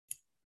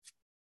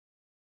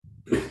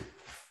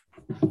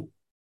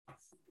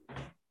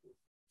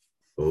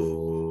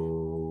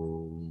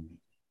Om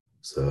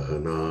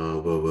Sahana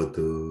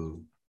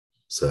Bhavatu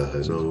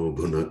Sahano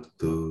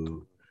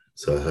Bhunaktu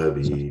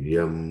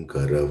Sahaviryam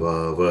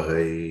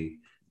Karavavahai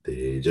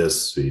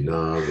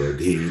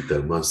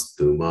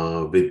Tejasvinavadhitamastu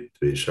ma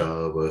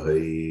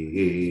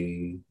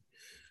Vidvishavahai.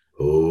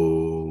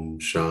 Om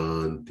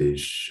Shanti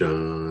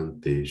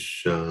Shanti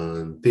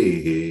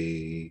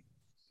Shanti.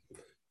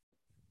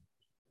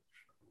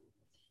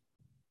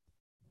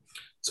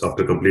 So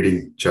after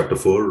completing chapter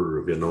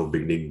 4, we are now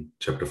beginning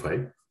chapter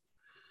 5.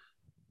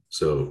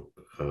 So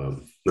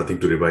nothing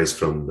to revise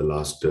from the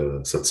last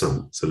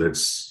satsang. So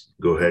let's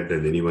go ahead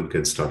and anyone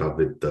can start up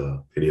with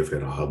any of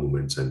your aha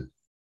moments and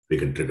we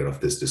can trigger off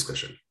this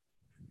discussion.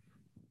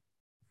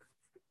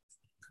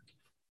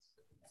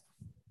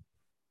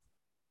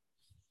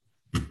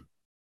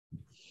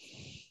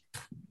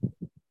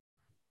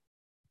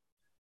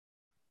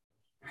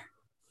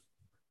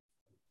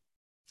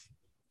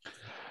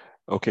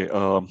 Okay,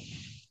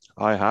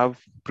 I have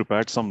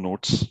prepared some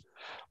notes,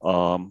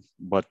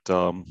 but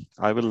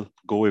I will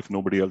go if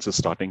nobody else is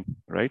starting,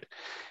 right?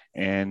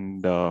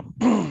 And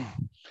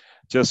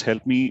just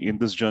help me in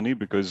this journey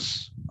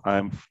because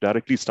I'm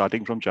directly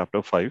starting from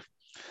chapter 5.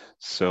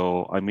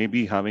 So I may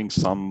be having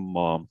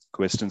some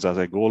questions as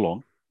I go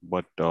along,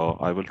 but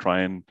I will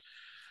try and,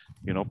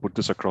 put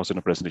this across in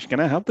a presentation. Can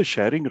I have the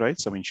sharing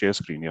rights? I mean, share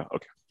screen. Yeah,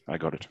 okay, I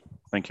got it.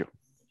 Thank you.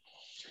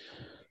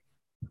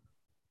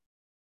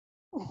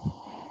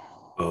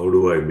 How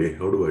do I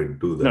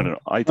do that? No.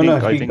 I think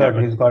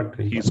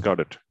he's got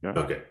it. Yeah.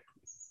 Okay.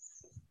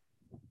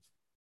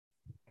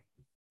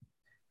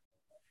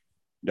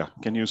 Yeah.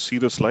 Can you see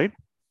the slide?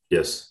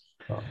 Yes.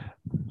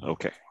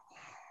 Okay.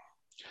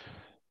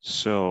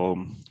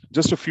 So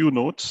just a few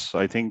notes.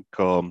 I think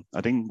the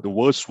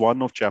verse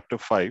 1 of chapter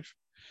 5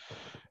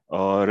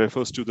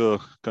 refers to the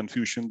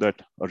confusion that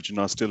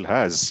Arjuna still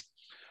has,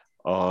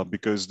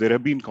 because there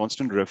have been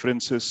constant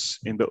references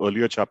in the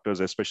earlier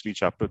chapters, especially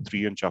chapter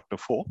 3 and chapter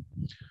 4,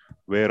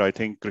 where I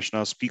think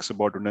Krishna speaks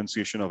about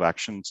renunciation of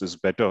actions is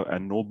better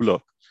and nobler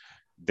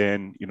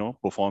than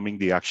performing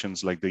the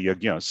actions like the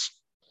yajnas.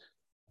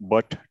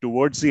 But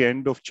towards the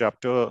end of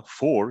chapter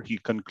 4, he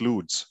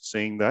concludes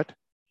saying that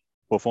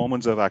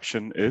performance of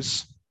action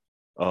is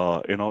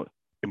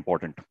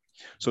important.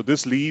 So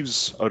this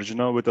leaves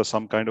Arjuna with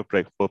some kind of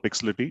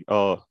perplexity,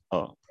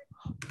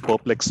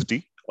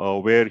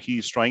 where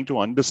he's trying to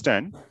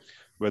understand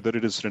whether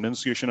it is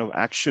renunciation of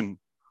action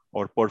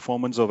or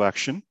performance of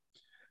action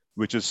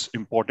which is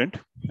important,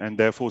 and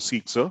therefore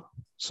seeks a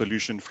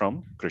solution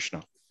from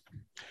Krishna.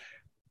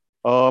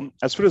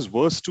 As far as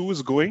verse 2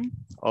 is going,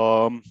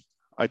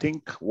 I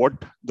think what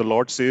the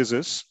Lord says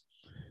is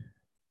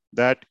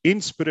that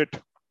in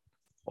spirit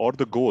or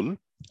the goal,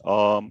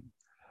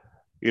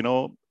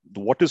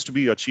 what is to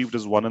be achieved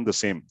is one and the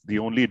same. They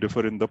only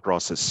differ in the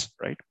process,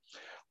 right?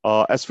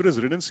 As far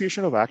as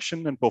renunciation of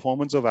action and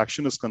performance of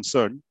action is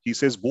concerned, he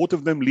says both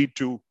of them lead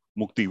to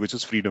mukti, which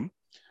is freedom.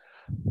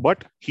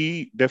 But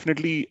he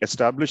definitely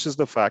establishes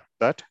the fact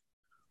that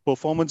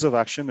performance of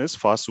action is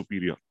far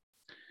superior.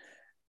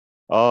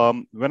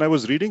 When I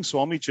was reading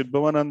Swami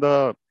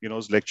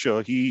Chidbhavananda's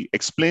lecture, he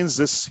explains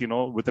this,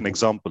 with an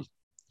example.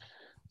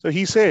 So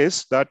he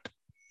says that,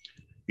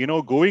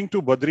 going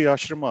to Badri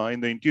Ashrama in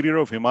the interior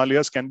of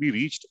Himalayas can be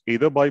reached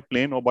either by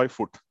plane or by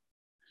foot,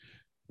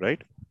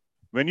 right?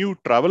 When you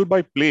travel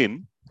by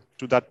plane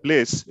to that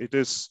place, it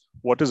is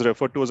what is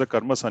referred to as a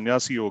karma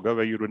sannyasi yoga,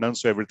 where you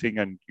renounce everything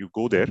and you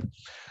go there.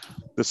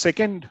 The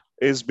second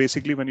is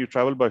basically when you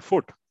travel by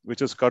foot,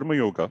 which is karma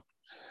yoga.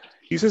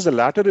 He says the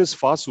latter is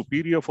far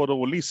superior for the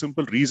only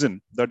simple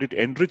reason that it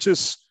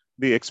enriches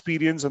the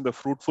experience and the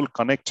fruitful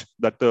connect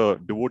that the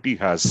devotee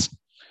has,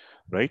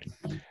 right?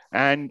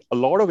 And a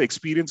lot of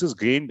experience is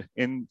gained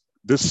in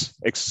this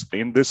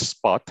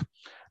path,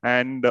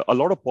 and a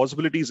lot of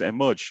possibilities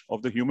emerge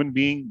of the human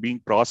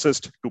being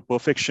processed to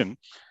perfection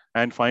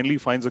and finally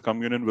finds a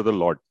communion with the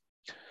Lord.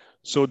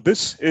 So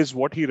this is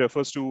what he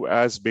refers to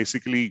as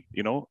basically,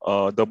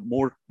 the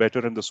more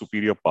better and the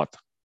superior path.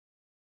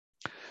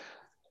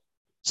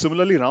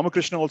 Similarly,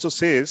 Ramakrishna also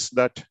says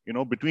that,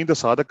 between the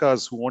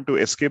sadhakas who want to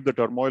escape the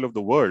turmoil of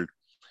the world,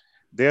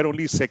 they are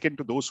only second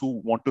to those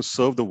who want to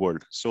serve the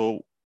world.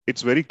 So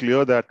it's very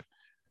clear that,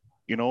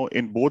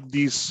 in both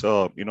these,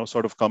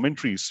 sort of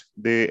commentaries,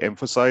 they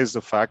emphasize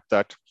the fact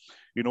that,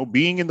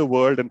 being in the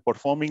world and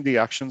performing the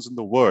actions in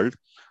the world,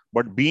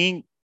 but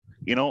being,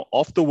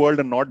 of the world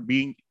and not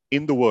being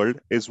in the world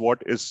is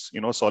what is,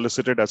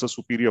 solicited as a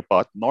superior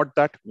path. Not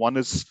that one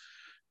is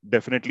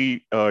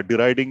definitely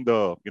deriding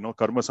the,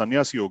 karma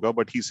sannyas yoga,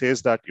 but he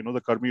says that,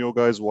 the karma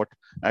yoga is what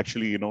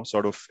actually,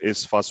 sort of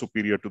is far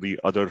superior to the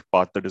other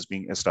path that is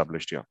being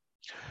established here.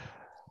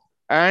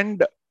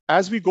 And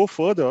as we go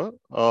further,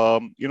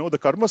 the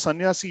karma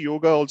sannyasi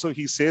yoga also,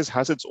 he says,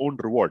 has its own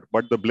reward,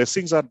 but the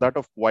blessings are that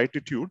of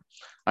quietude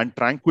and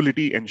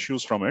tranquility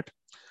ensues from it.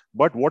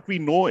 But what we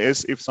know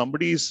is if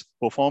somebody is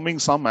performing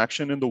some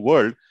action in the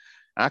world,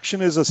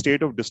 action is a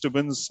state of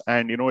disturbance,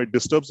 and it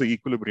disturbs the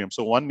equilibrium.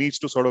 So one needs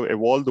to sort of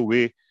evolve the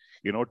way,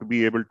 to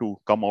be able to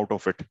come out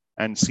of it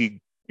and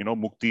seek,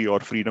 mukti or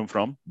freedom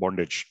from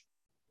bondage.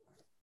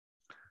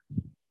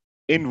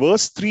 In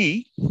verse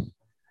 3,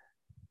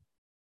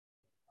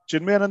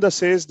 Chinmayananda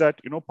says that,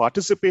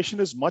 participation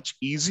is much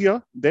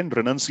easier than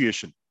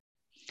renunciation.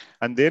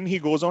 And then he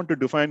goes on to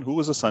define who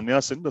is a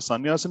sannyasin. The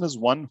sannyasin is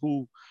one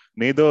who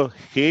neither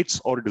hates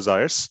or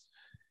desires.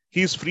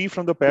 He is free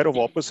from the pair of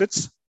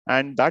opposites,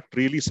 and that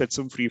really sets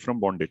him free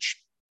from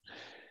bondage.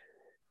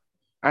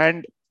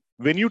 And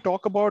when you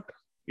talk about,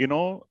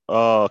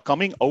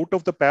 coming out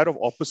of the pair of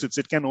opposites,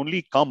 it can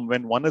only come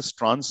when one has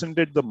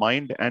transcended the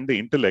mind and the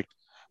intellect,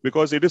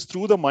 because it is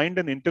through the mind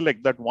and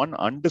intellect that one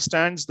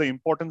understands the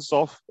importance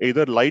of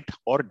either light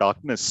or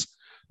darkness,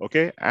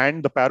 okay,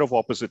 and the pair of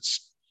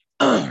opposites.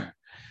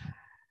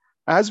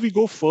 As we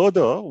go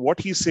further, what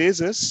he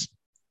says is,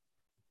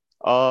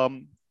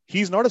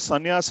 he's not a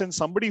sannyasin.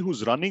 Somebody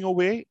who's running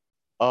away,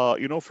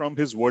 from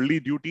his worldly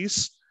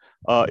duties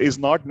is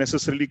not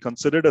necessarily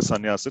considered a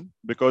sannyasin,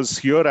 because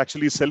here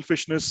actually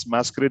selfishness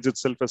masquerades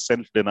itself as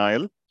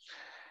self-denial.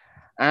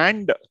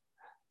 And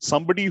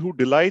somebody who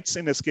delights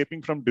in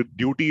escaping from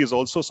duty is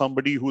also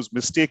somebody who's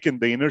mistaken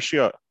the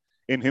inertia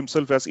in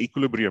himself as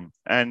equilibrium.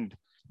 And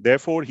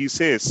therefore, he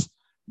says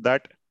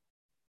that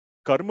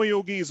Karma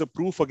Yogi is a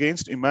proof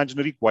against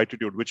imaginary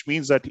quietude, which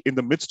means that in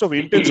the midst of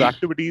intense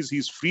activities,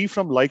 he's free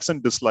from likes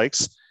and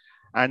dislikes.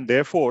 And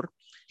therefore,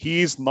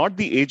 he is not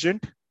the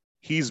agent.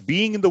 He's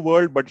being in the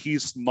world, but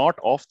he's not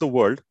of the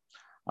world.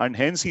 And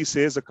hence he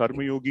says a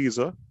Karma Yogi is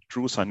a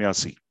true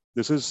sannyasi.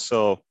 This is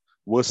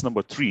verse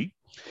number 3.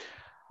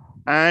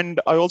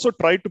 And I also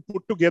tried to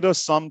put together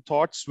some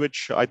thoughts,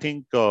 which I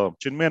think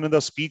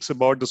Chinmayananda speaks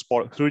about the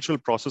spiritual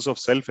process of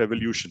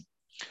self-evolution.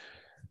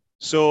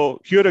 So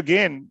here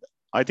again,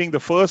 I think the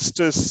first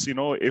is,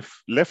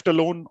 if left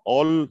alone,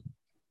 all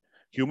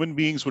human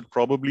beings would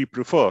probably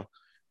prefer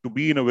to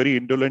be in a very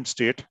indolent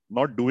state,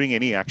 not doing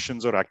any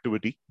actions or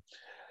activity.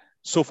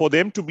 So for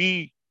them to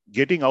be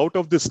getting out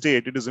of this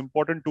state, it is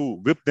important to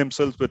whip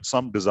themselves with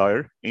some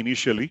desire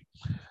initially.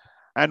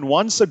 And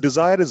once a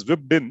desire is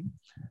whipped in,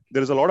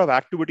 there is a lot of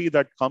activity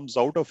that comes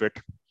out of it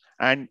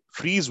and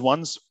frees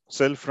one's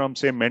self from,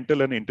 say,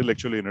 mental and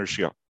intellectual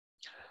inertia.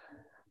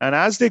 And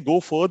as they go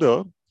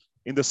further,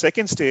 in the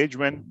second stage,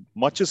 when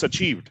much is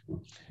achieved,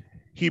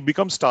 he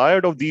becomes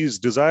tired of these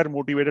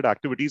desire-motivated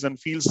activities and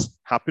feels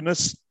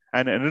happiness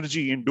and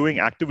energy in doing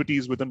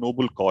activities with a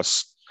noble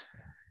cause.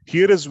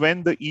 Here is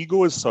when the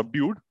ego is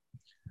subdued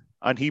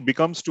and he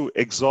becomes to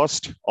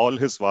exhaust all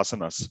his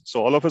vasanas.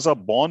 So all of us are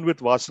born with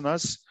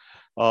vasanas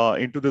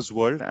into this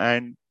world,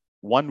 and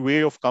one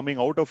way of coming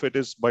out of it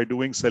is by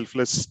doing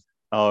selfless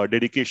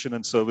dedication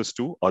and service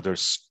to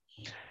others.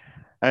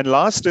 And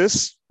last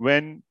is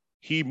when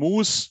he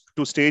moves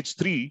to stage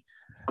 3,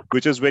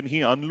 which is when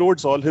he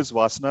unloads all his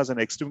vasanas and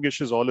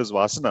extinguishes all his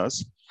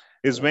vasanas,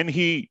 is when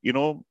he,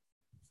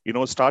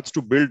 starts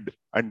to build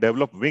and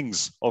develop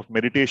wings of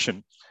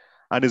meditation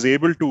and is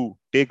able to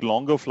take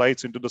longer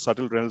flights into the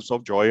subtle realms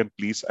of joy and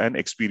peace and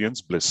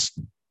experience bliss.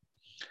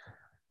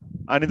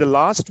 And in the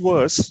last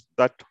verse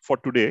that for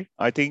today,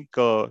 I think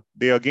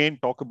they again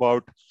talk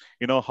about,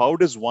 how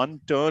does one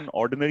turn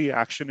ordinary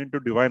action into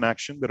divine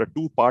action? There are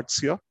 2 parts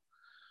here.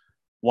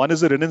 One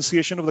is the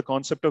renunciation of the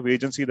concept of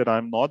agency, that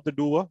I'm not the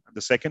doer. The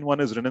second one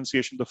is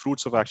renunciation of the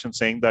fruits of action,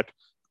 saying that,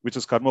 which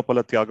is karma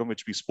pala tyagam,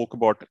 which we spoke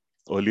about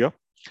earlier.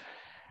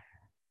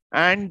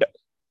 And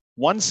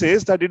one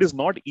says that it is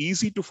not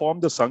easy to follow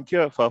the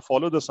Sankhya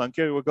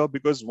Yoga,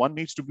 because one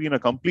needs to be in a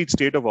complete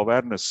state of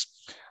awareness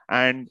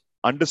and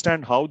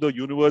understand how the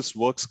universe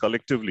works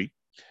collectively.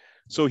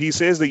 So he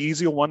says the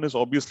easier one is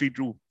obviously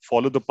to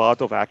follow the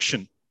path of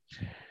action.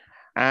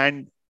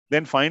 And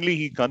then finally,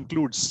 he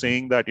concludes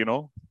saying that,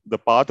 the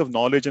path of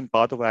knowledge and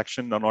path of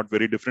action are not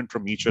very different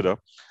from each other.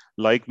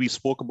 Like we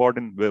spoke about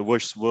in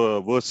verse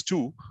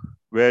 2,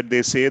 where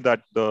they say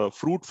that the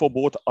fruit for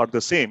both are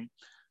the same.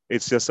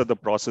 It's just that the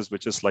process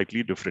which is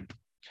slightly different.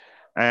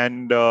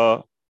 And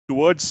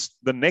towards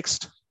the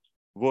next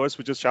verse,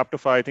 which is chapter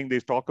 5, I think they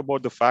talk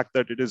about the fact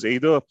that it is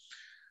either,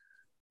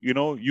 you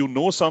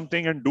know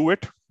something and do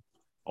it,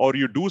 or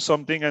you do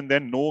something and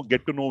then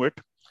get to know it.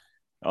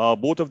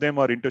 Both of them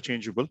are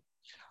interchangeable.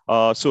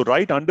 So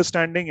right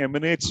understanding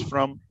emanates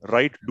from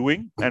right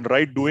doing, and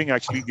right doing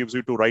actually gives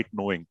you to right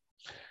knowing.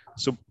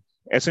 So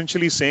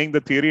essentially saying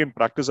the theory and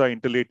practice are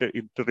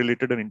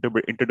interrelated and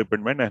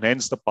interdependent, and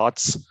hence the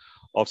paths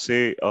of,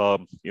 say,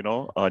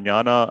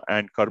 jnana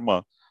and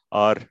karma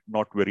are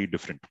not very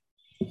different.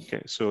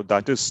 Okay, so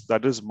that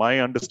is my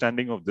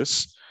understanding of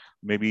this.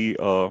 Maybe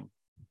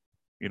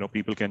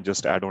people can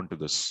just add on to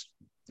this.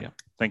 Yeah,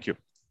 thank you.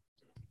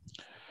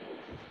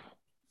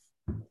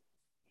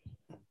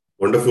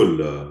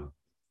 Wonderful,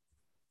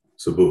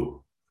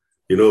 Subbu.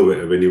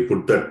 When you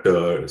put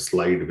that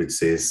slide which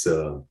says,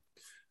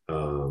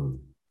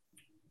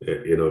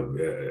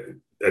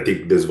 I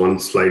think there's one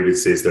slide which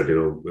says that,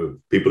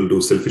 people do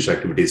selfish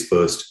activities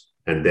first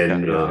and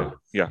then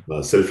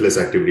selfless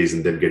activities,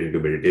 and then get into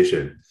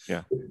meditation.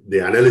 Yeah. The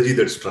analogy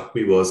that struck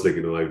me was like,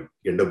 I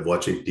end up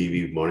watching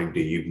TV morning to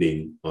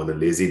evening on a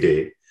lazy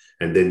day,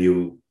 and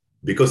then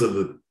because of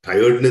the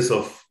tiredness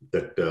of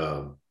that,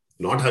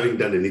 not having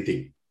done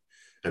anything,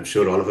 I'm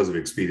sure all of us have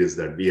experienced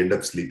that, we end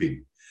up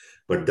sleeping.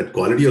 But that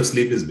quality of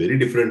sleep is very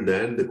different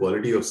than the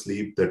quality of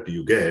sleep that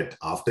you get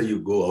after you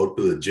go out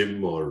to the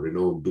gym or,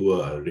 do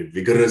a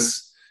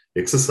vigorous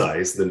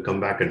exercise, then come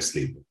back and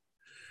sleep.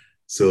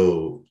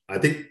 So I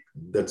think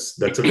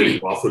that's a very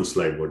powerful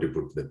slide, what you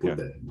put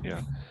there.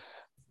 Yeah.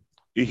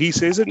 He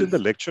says it in the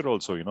lecture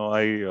also.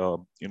 I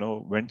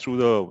went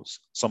through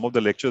some of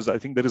the lectures. I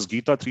think there is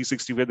Gita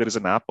 360 where there is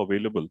an app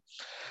available.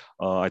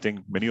 I think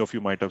many of you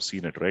might have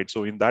seen it, right?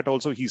 So in that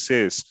also he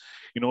says,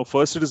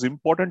 first it is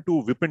important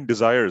to whip in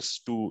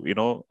desires to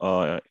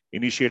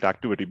initiate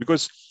activity,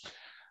 because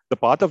the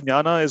path of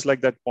jnana is like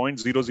that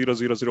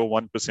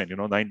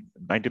 0.00001%.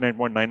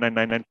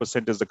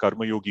 99.9999% is the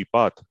karma yogi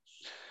path.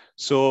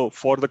 So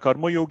for the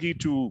karma yogi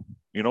to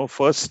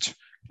first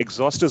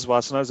exhaust his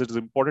vasanas, it is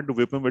important to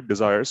whip him with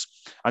desires,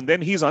 and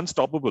then he's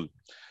unstoppable.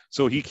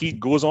 So he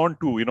goes on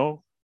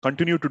to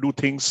continue to do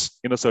things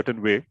in a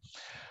certain way,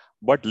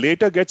 but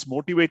later gets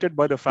motivated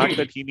by the fact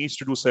that he needs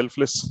to do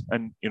selfless,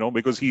 and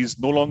because he's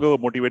no longer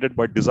motivated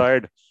by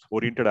desired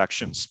oriented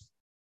actions,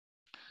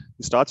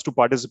 he starts to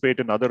participate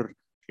in other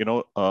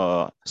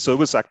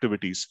service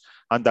activities,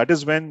 and that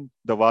is when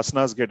the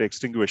vasanas get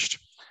extinguished,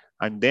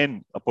 and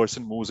then a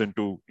person moves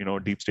into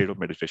deep state of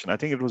meditation. I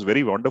think it was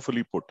very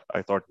wonderfully put.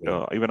 I thought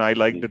even I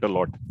liked it a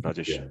lot,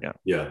 Rajesh.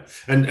 Yeah.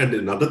 And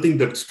another thing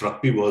that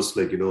struck me was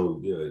like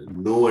know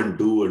and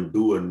do and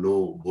do and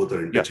know both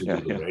are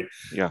interchangeable, right?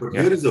 But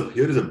here is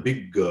a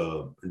big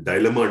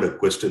dilemma and a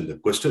question. The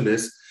question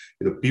is,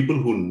 people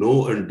who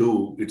know and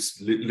do,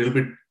 it's a little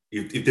bit,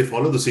 if they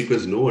follow the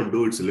sequence know and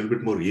do, it's a little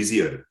bit more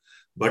easier.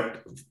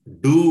 But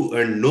do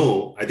and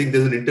know, I think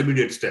there's an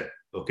intermediate step.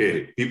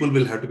 Okay, people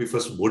will have to be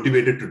first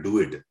motivated to do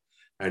it,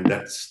 and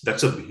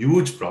that's a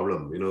huge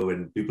problem.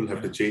 When people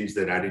have to change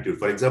their attitude.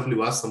 For example,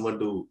 you ask someone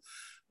to,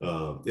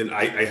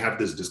 I had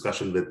this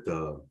discussion with,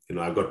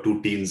 I've got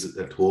two teens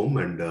at home,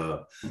 and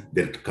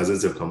their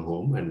cousins have come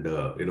home, and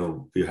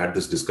we had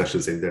this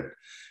discussion saying that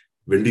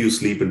when do you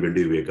sleep and when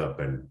do you wake up,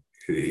 and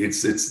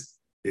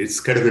it's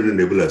kind of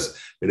nebulous.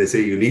 When I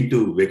say you need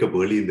to wake up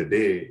early in the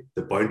day,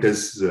 the point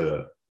is,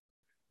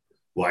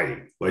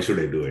 why should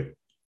I do it?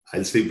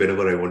 I'll sleep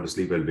whenever I want to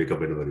sleep. I'll wake up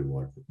whenever I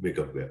want to wake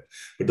up. Where.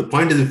 But the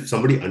point is, if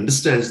somebody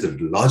understands the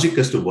logic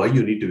as to why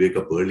you need to wake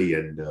up early,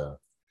 and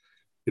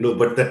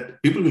but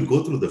that people will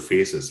go through the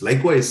phases.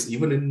 Likewise,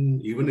 even in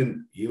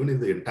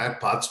the entire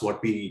paths,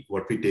 what we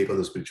take on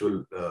the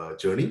spiritual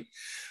journey,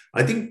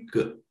 I think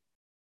the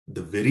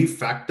very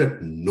fact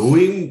that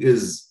knowing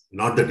is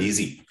not that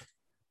easy.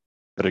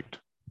 Correct.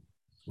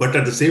 But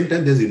at the same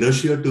time, there's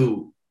inertia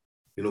to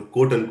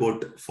quote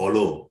unquote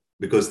follow,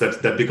 because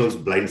that becomes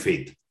blind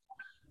faith.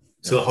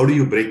 So how do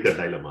you break that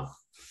dilemma?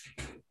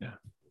 Yeah.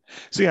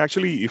 See,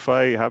 actually, if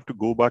I have to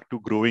go back to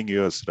growing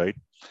years, right?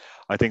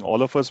 I think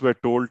all of us were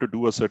told to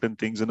do a certain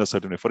things in a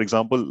certain way. For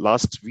example,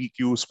 last week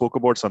you spoke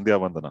about Sandhya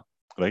Vandana,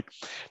 right?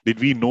 Did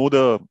we know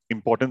the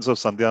importance of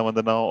Sandhya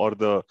Vandana or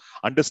the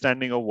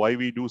understanding of why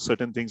we do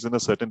certain things in a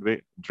certain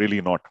way?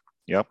 Really not.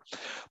 Yeah.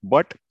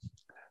 But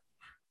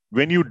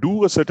when you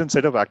do a certain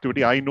set of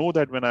activity, I know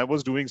that when I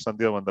was doing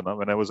Sandhya Vandana,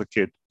 when I was a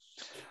kid,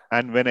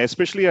 and when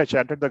especially I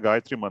chanted the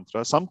Gayatri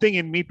Mantra, something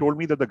in me told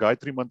me that the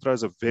Gayatri Mantra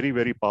is a very,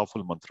 very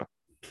powerful mantra.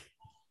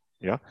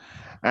 Yeah.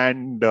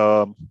 And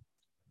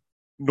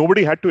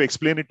nobody had to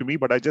explain it to me,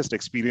 but I just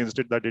experienced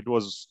it, that it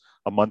was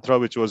a mantra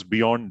which was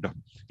beyond,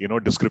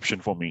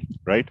 description for me,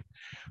 right?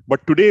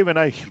 But today, when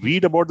I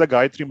read about the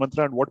Gayatri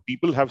Mantra and what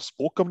people have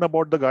spoken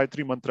about the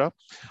Gayatri Mantra,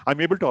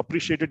 I'm able to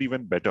appreciate it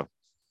even better,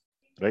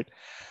 right?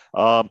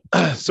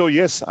 So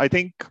yes, I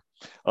think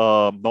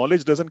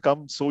knowledge doesn't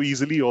come so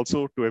easily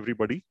also to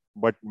everybody,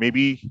 but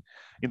maybe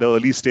in the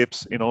early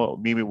steps,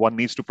 maybe one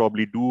needs to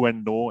probably do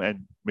and know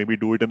and maybe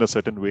do it in a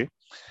certain way.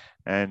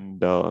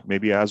 And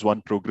maybe as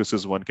one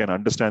progresses, one can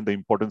understand the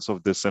importance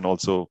of this and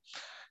also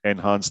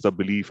enhance the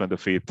belief and the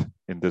faith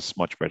in this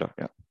much better.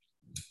 Yeah.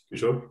 You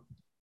sure?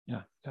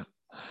 Yeah.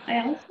 I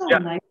also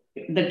like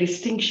the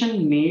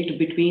distinction made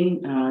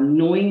between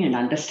knowing and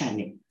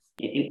understanding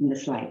in the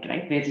slide,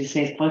 right? Where you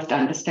say first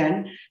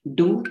understand,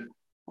 do,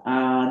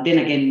 then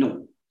again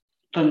know.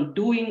 From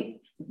doing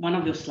one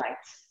of those slides,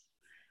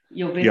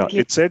 you're very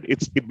clear.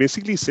 It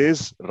basically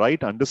says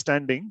right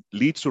understanding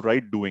leads to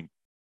right doing.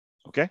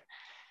 Okay.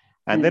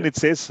 And then it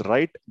says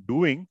right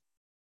doing,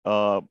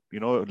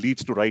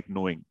 leads to right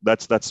knowing.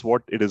 That's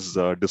what it is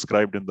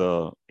described in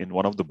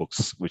one of the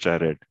books which I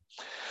read.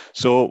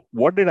 So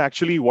what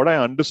I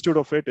understood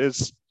of it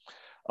is,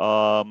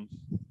 how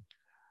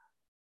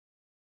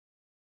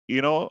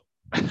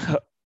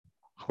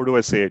do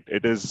I say it?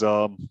 It is.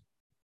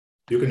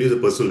 You can use a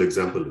personal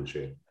example and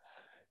share.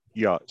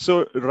 Yeah.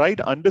 So right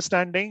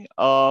understanding.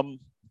 How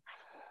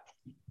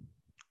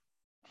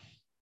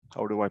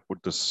do I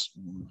put this?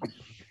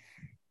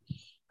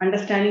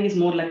 understanding is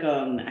more like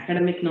an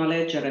academic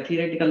knowledge or a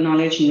theoretical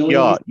knowledge.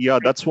 Knowing Yeah,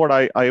 that's what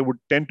I would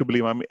tend to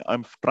believe.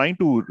 I'm trying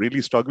to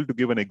really struggle to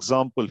give an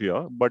example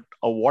here, but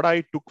what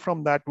I took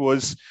from that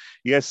was,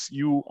 yes,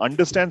 you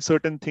understand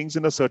certain things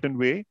in a certain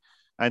way,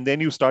 and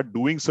then you start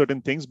doing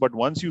certain things. But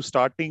once you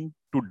starting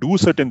to do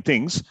certain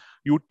things,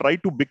 you try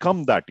to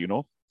become that.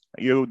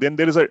 Then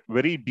there is a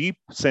very deep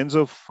sense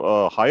of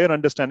higher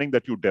understanding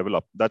that you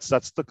develop. That's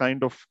the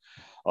kind of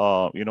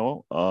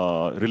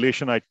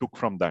relation I took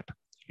from that.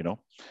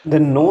 The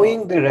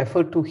knowing they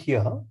refer to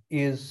here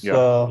is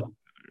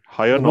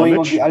higher the knowing of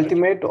knowledge. the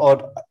ultimate,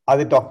 or are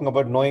they talking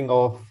about knowing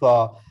of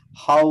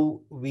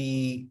how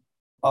we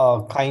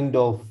kind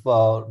of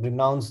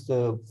renounce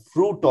the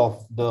fruit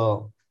of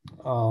the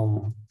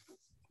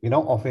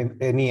of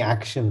any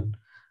action,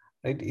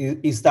 right?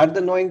 Is that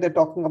the knowing they're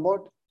talking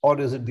about, or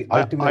is it the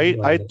ultimate I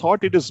knowing?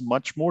 thought it is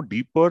much more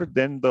deeper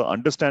than the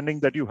understanding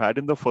that you had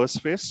in the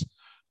first phase.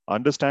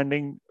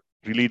 Understanding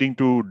leading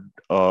to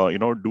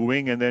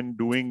doing, and then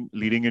doing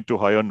leading into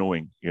higher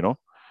knowing.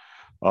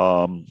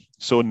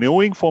 So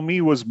knowing for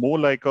me was more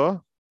like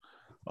a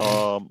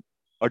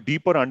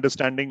deeper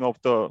understanding of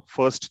the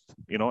first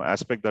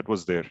aspect that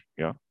was there.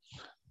 Yeah,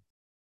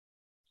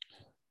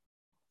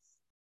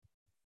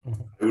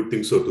 I would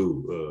think so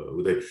too,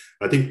 Uday.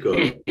 I think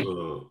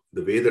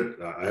the way that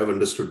I have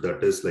understood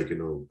that is like,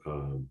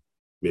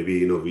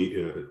 maybe, we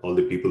all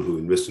the people who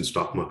invest in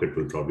stock market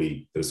will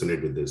probably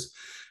resonate with this.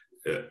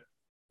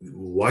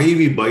 Why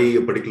we buy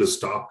a particular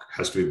stock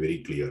has to be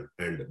very clear.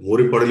 And more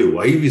importantly,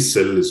 why we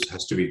sell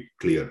has to be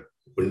clear.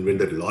 When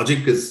that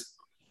logic is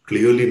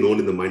clearly known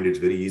in the mind, it's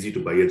very easy to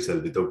buy and sell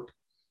without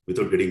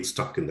getting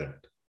stuck in that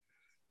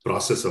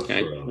process of,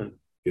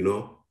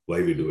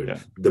 why we do it. Yeah.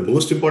 The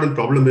most important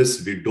problem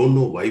is we don't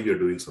know why we are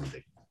doing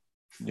something.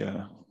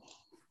 Yeah.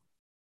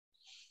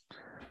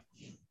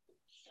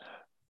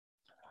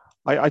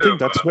 I think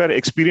that's where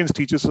experience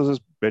teaches us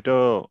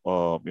better,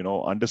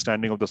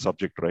 understanding of the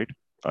subject, right?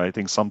 I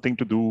think something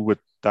to do with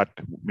that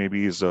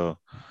maybe is a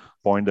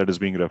point that is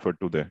being referred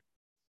to there.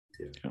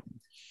 Yeah.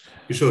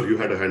 Kishore, you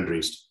had a hand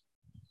raised.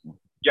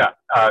 Yeah,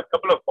 a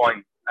couple of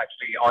points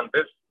actually on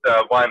this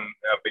one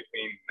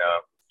between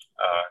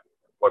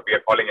what we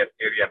are calling as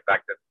theory and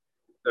practice.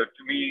 So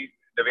to me,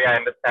 the way I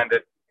understand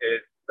it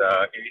is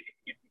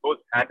it goes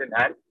hand in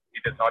hand.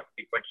 It is not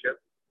sequential,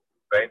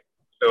 right?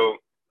 So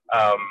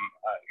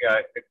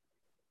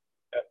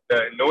the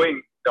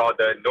knowing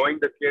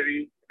the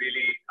theory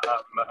really,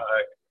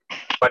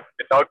 but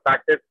without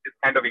practice is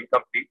kind of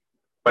incomplete.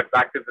 But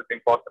practice is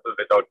impossible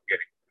without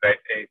theory, right?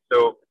 And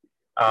so,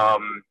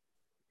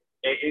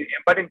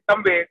 but in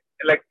some ways,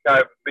 like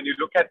when you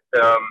look at,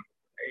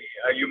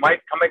 you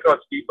might come across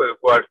people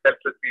who are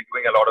selflessly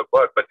doing a lot of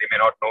work, but they may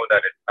not know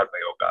that it's Karma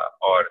Yoga,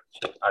 or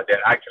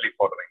they're actually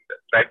following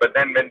this, right? But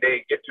then when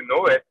they get to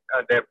know it,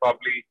 they're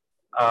probably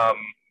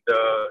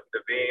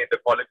the way the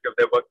quality of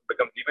their work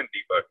becomes even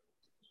deeper.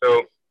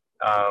 So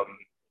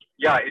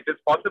yeah, it is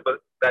possible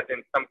that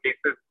in some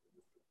cases,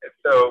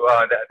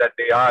 that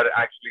they are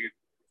actually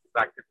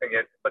practicing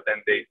it, but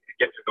then they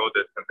get to know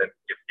this, and then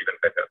it's even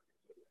better.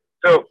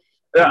 So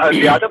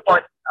the other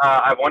point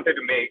I wanted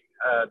to make,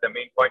 the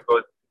main point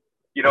was,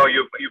 you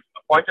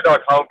pointed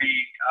out how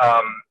we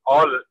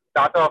all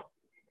start off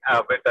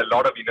with a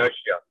lot of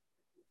inertia.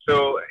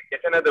 So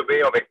yet another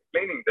way of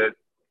explaining this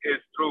is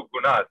through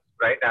gunas,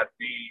 right? As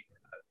we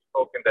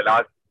spoke in the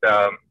last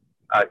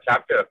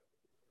chapter.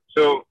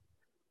 So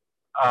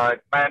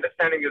my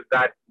understanding is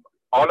that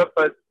all of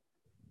us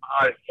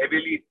are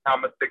heavily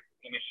tamasic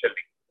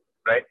initially,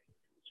 right?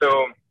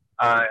 So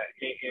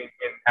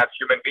as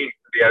human beings,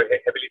 we are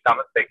heavily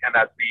tamasic, and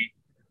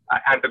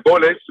and the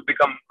goal is to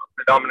become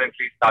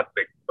predominantly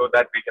sattvic so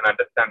that we can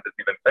understand this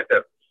even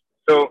better.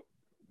 So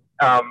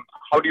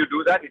how do you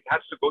do that? It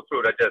has to go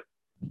through rajas.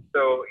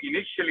 So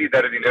initially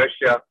there is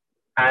inertia,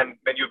 and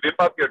when you whip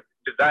up your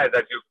desires,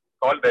 as you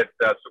called it,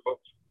 Subbu,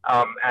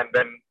 and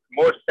then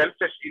more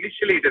selfish,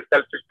 initially it is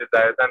selfish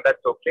desires, and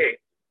that's okay,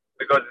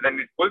 because then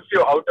it pulls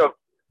you out of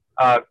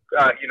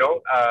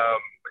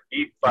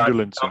deep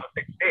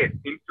tamasic state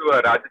into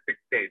a rajasic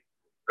state,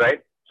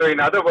 right? So in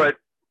other words,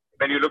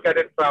 when you look at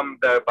it from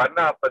the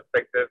Varna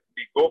perspective,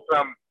 we go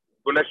from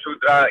Guna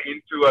Shudra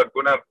into a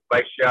Guna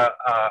Vaishya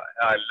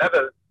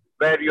level,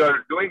 where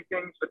you're doing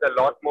things with a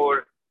lot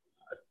more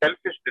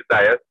selfish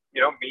desires,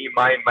 me,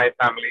 mine, my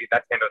family,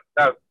 that kind of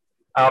stuff.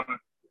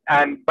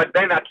 But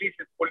then at least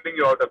it's pulling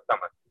you out of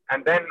tamas.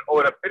 And then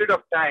over a period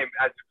of time,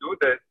 as you do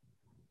this,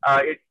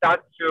 it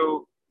starts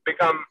to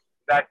become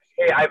that,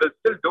 hey, I will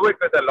still do it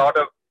with a lot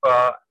of,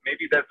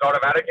 maybe there's a lot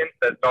of arrogance,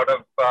 there's a lot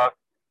of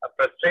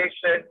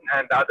frustration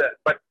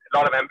but a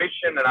lot of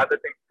ambition and other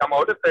things come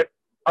out of it.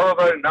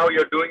 However, now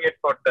you're doing it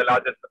for the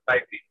larger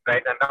society,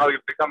 right? And now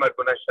you've become a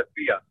Guna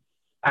Kshatriya.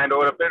 And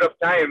over a period of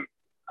time,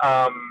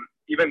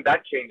 even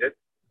that changes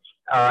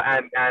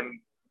and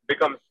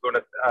becomes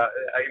Guna,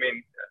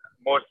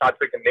 more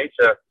sattvic in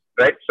nature,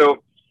 right?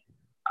 So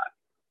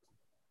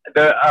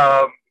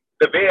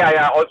the way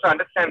I also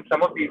understand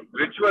some of these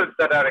rituals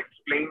that are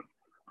explained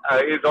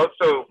is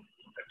also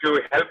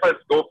to help us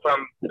go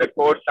from the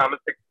core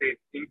tamastic state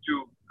into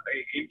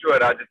a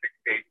rajasic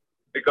state,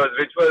 because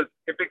rituals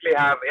typically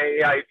have,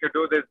 yeah, if you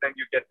do this, then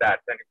you get that,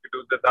 and if you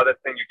do this other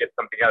thing, you get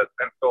something else,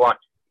 and so on.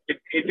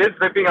 It is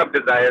whipping up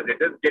desires.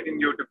 It is getting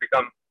you to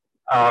become,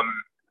 a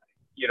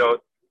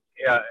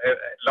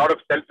lot of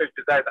selfish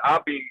desires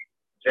are being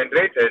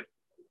generated,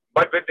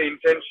 but with the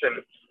intention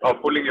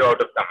of pulling you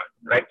out of tamas,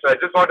 right? So I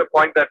just want to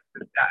point that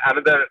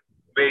another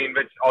way in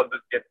which all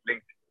this gets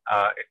linked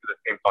into the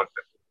same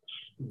concept.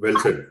 Well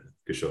said,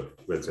 Kishore.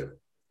 Well said.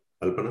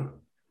 Alpana?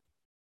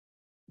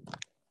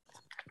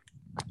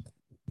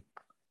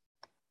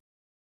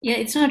 Yeah,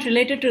 it's not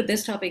related to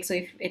this topic. So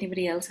if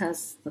anybody else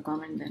has the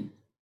comment, then.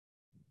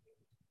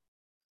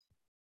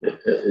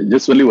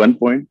 Just only one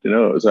point,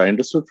 so I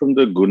understood from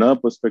the guna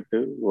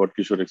perspective what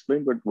Kishore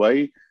explained, but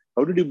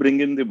how did you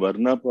bring in the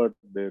varna part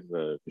there,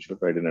 Kishore?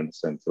 I didn't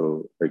understand.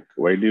 So, like,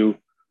 why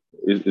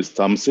is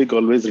tamasic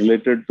always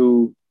related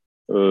to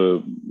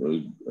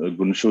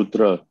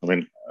Gunshutra? I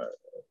mean,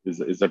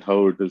 is that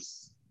how it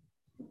is?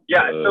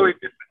 Yeah, so it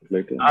is.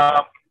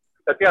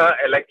 Satya,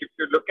 like if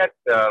you look at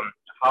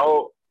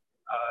how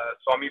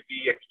Swami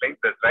P explains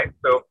this, right?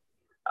 So,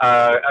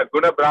 a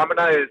Guna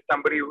Brahmana is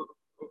somebody who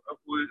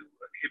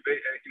it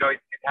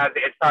has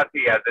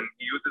SRT, as in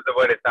he uses the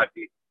word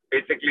SRT.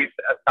 Basically,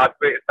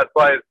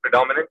 Sattva is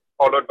predominant,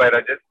 followed by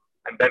Rajas,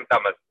 and then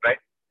Tamas, right?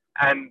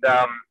 And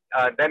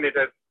then it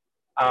is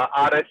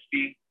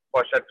RST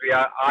for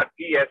Kshatriya,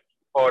 RTS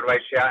for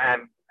Vaishya,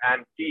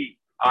 and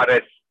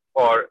TRS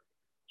for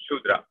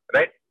Shudra,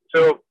 right?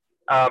 So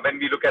when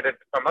we look at it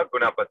from a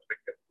Guna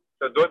perspective.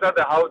 So those are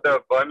how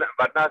the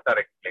Varnas are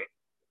explained.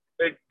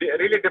 So it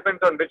really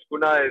depends on which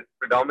Guna is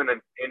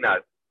predominant in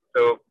us.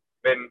 So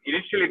when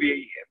initially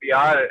we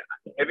are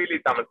heavily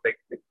tamasic,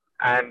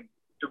 and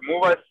to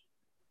move us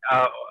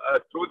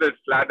through this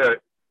ladder,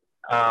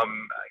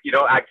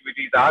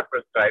 activities are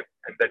prescribed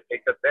and that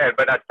takes us there.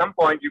 But at some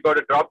point, you got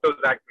to drop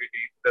those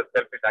activities, the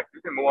selfish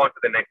activities, and move on to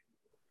the next.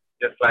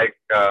 Just like,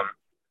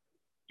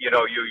 you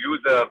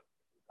use a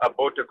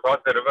boat to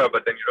cross the river,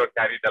 but then you don't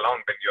carry it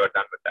along when you are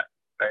done with that,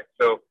 right?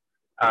 So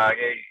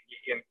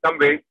in some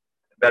ways,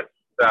 that's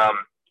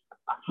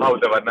how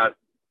the Varnas,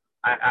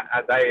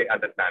 as I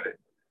understand it.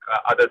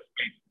 Others,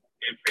 please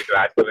feel free to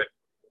add to it.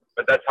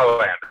 But that's how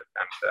I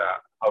understand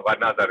how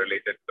Varnas are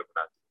related to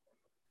Gunas.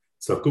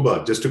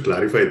 Sakuba, just to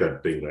clarify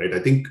that thing, right? I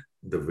think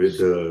the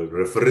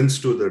reference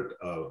to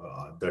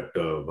that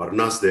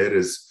Varnas there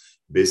is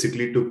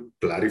basically to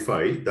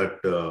clarify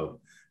that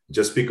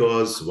just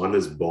because one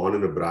is born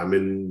in a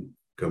Brahmin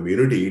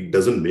community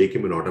doesn't make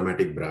him an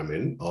automatic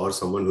Brahmin, or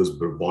someone who's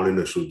born in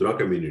a Shudra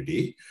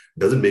community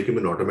doesn't make him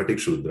an automatic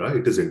Shudra.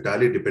 It is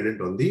entirely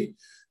dependent on the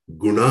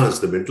gunas,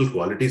 the mental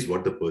qualities,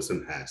 what the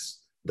person has.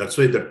 That's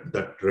why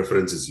that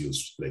reference is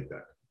used like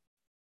that.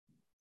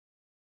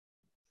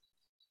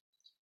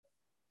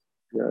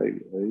 Yeah,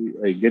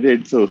 I get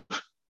it. So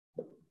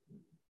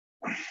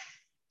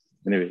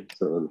anyway,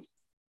 so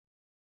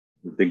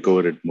we'll think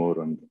over it more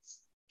on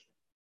this.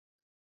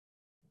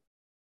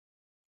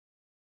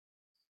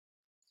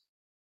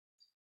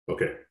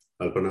 Okay,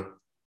 Alpana?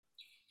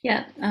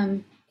 Yeah,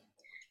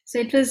 so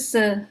it was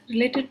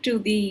related to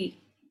the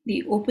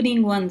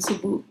opening one,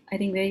 Subbu, I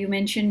think, where you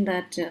mentioned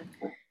that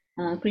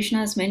Krishna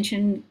has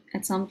mentioned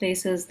at some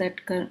places that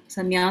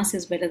sannyas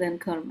is better than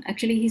karma.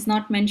 Actually, he's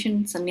not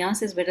mentioned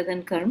sannyas is better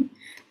than karma.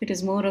 It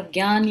is more of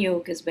Gyan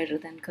Yoga is better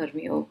than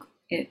Karma Yoga,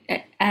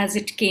 as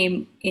it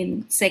came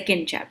in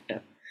second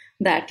chapter.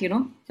 That,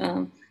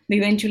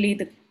 eventually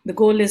the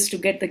goal is to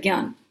get the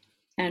Gyan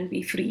and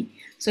be free.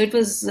 So it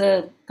was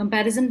a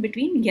comparison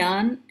between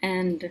Gyan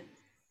and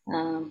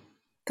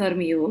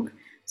Karma Yoga.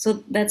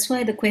 So that's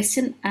why the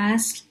question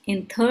asked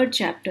in third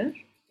chapter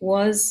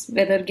was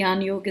whether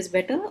Gyan Yoga is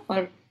better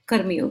or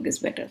Karma Yoga is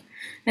better.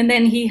 And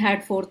then he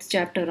had fourth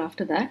chapter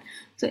after that.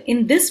 So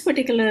in this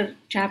particular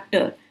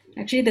chapter,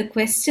 actually the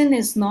question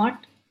is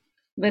not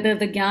whether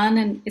the Gyan,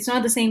 and it's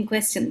not the same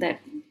question that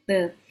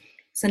the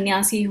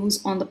sannyasi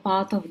who's on the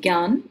path of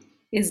Gyan,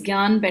 is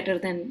Gyan better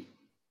than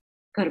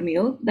Karma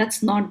Yoga?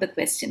 That's not the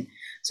question.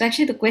 So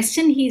actually the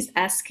question he's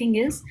asking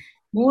is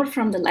more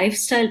from the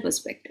lifestyle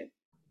perspective.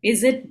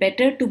 Is it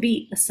better to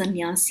be a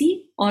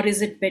sannyasi, or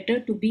is it better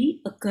to be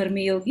a karma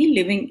yogi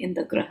living in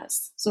the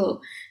grahas?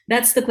 So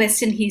that's the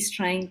question he's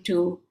trying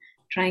to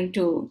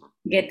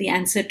get the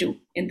answer to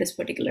in this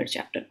particular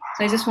chapter.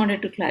 So I just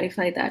wanted to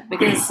clarify that,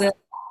 because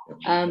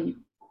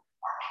in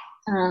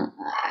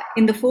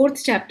the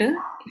fourth chapter,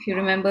 if you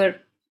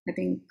remember, I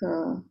think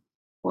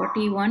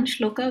 41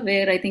 shloka,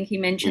 where I think he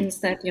mentions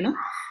that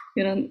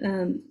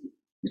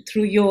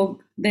through yoga,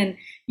 then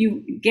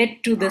you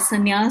get to the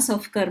sannyas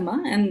of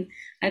karma. And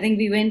I think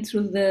we went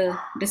through the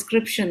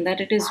description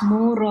that it is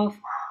more of,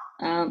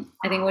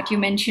 I think what you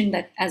mentioned,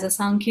 that as a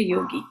Sankhya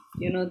yogi,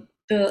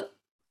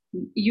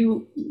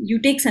 you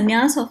take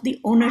sannyas of the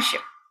ownership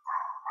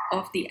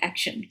of the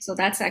action. So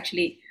that's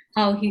actually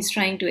how he's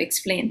trying to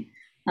explain,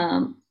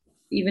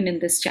 even in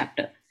this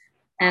chapter.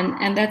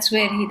 And that's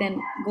where he then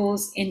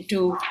goes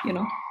into,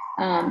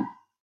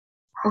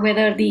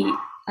 whether the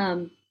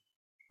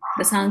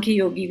the Sankhya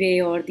Yogi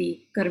way or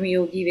the Karma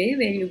Yogi way,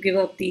 where you give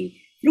up the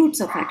fruits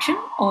of action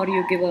or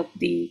you give up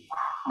the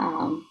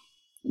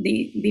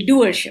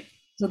doership.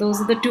 So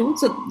those are the two.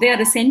 So they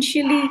are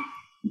essentially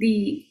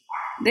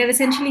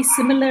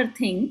similar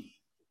thing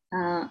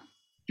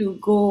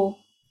to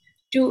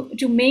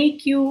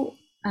make you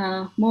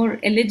more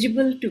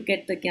eligible to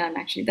get the Gyan.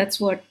 Actually, that's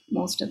what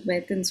most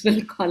Advaitins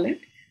will call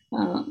it.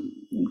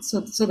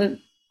 So the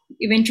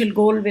eventual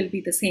goal will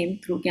be the same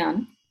through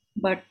Gyan,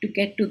 but to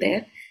get to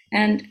there.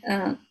 And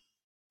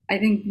I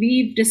think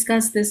we've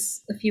discussed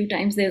this a few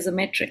times. There's a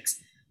matrix.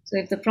 So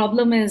if the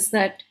problem is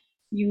that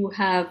you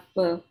have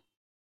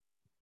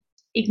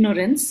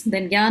ignorance,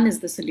 then Gyan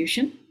is the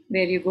solution,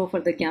 where you go for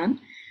the Gyan.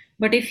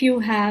 But if you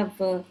have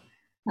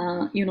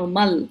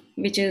mal,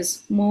 which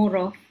is more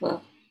of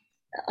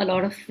a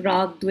lot of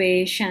rag,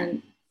 dvesh,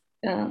 and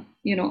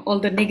all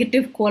the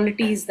negative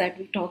qualities that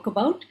we talk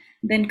about,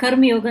 then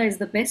Karma Yoga is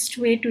the best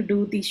way to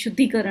do the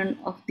Shuddhikaran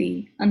of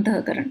the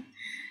Antahakaran.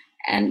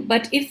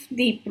 But if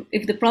the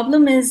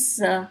problem is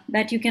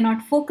that you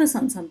cannot focus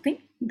on something,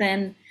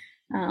 then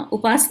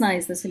Upasana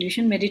is the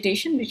solution,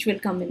 meditation, which will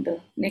come in the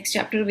next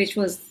chapter, which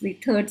was the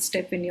third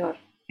step in your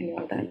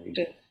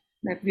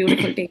that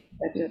beautiful take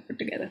that you have put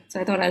together.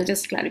 So I thought I'll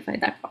just clarify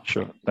that part.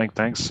 Sure.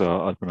 Thanks,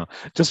 Alpana.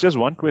 Just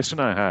one question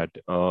I had.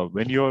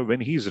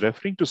 When he's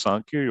referring to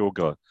Sankhya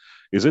Yoga,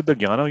 is it the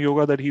Jnana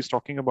Yoga that he's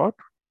talking about?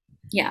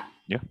 Yeah.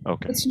 Yeah.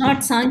 Okay. It's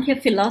not Sankhya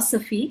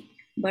philosophy,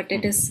 but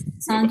it is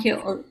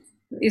Sankhya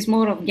is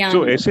more of Jnana.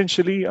 So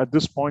essentially, at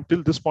this point,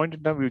 till this point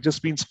in time, we've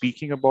just been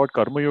speaking about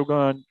Karma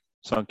Yoga and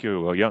Sankhya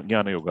Yoga,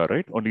 Jnana Yoga,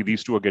 right? Only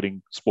these two are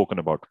getting spoken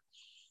about,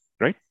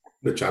 right?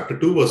 The chapter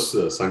 2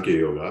 was Sankhya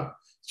Yoga.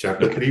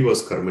 Chapter 3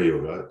 was Karma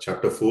Yoga.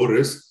 Chapter 4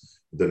 is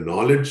the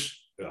knowledge,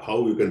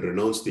 how you can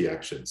renounce the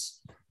actions.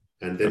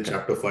 And then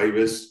chapter 5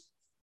 is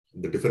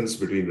the difference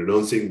between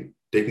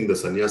taking the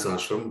sannyas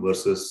ashram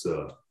versus,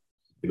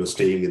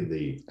 staying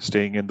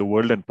in the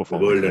world and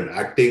performing. The world and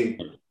acting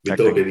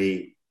without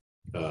any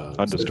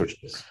understood.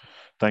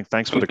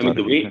 Thanks for the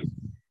clarification.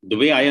 The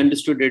way I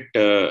understood it,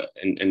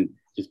 and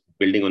just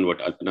building on what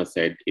Alpana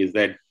said, is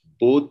that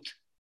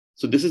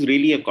so this is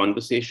really a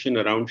conversation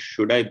around,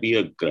 should I be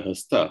a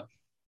grahastha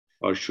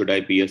or should I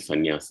be a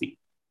sannyasi?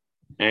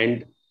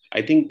 And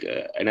I think,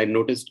 and I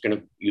noticed kind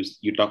of,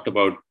 you talked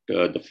about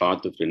the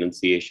path of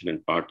renunciation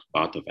and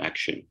path of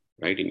action,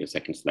 right? In your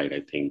second slide,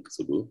 I think,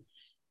 Subbu.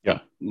 Yeah.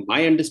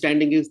 My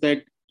understanding is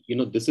that,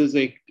 this is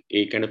a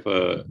kind of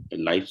a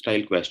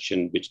lifestyle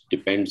question, which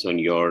depends on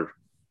your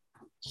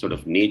sort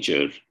of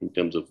nature in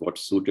terms of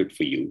what's suited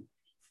for you.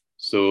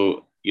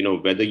 So,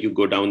 whether you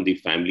go down the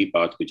family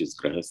path, which is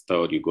grahastha,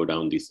 or you go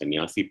down the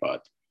sannyasi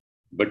path,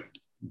 but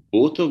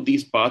both of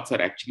these paths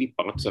are actually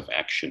paths of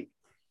action.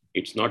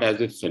 It's not as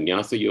if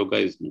sannyasa yoga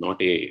is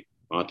not a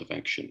path of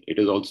action. It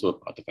is also a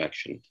path of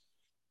action.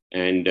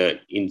 And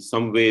in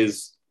some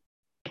ways,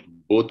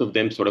 both of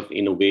them sort of,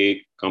 in a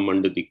way, come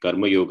under the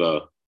karma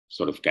yoga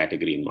sort of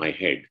category in my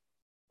head,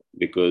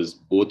 because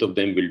both of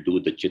them will do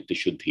the chitta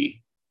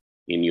shuddhi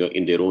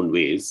in their own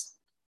ways,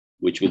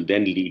 which will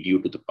then lead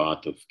you to the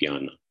path of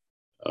jnana.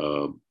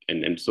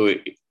 And so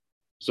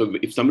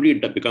if somebody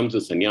becomes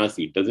a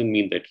sannyasi, it doesn't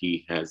mean that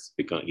he's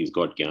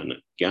got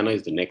jnana. Jnana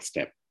is the next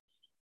step.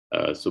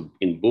 So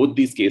in both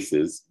these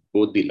cases,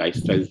 both the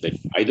lifestyles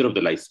either of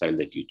the lifestyle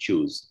that you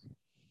choose,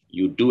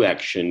 you do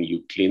action,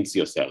 you cleanse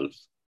yourself,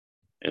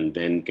 and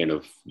then kind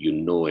of,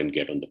 and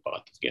get on the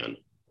path of jnana.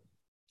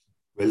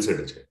 Well said,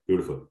 Ajay.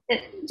 Beautiful.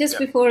 Just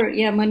before,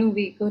 Manu,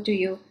 we go to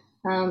you.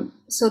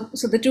 So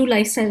the two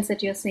lifestyles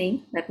that you're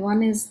saying, that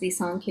one is the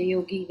Sankhya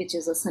Yogi, which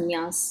is a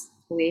sannyas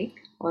way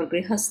or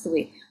grihastha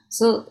way.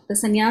 So the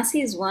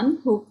sannyasi is one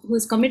who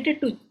is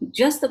committed to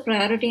just the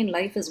priority in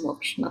life is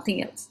moksha,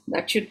 nothing else.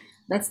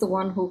 That's the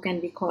one who can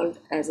be called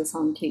as a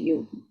Sankhya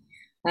Yogi.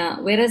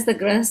 Whereas the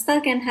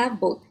grihastha can have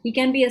both. He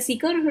can be a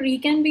seeker or he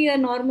can be a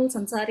normal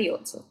sansari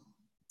also.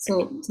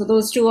 So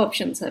those two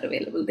options are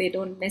available. They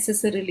don't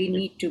necessarily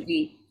need to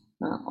be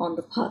on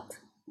the path.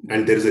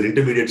 And there is an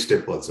intermediate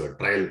step also,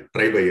 try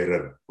by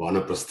error,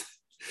 vanaprastha.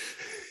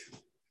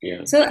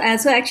 Yeah. So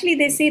actually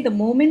they say the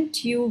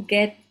moment you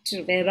get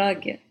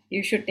vairagya,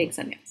 you should take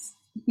sannyas.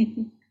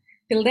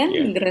 Till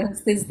then,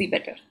 grahastha is the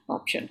better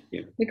option.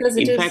 Yeah. Because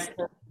in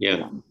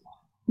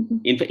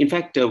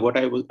fact, what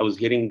I was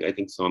hearing, I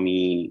think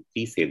Swami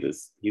P say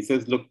this. He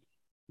says, look,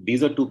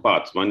 these are two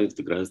paths. One is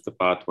the grahastha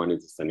path, one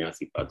is the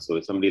sannyasi path. So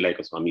if somebody like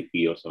a Swami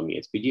P or Swami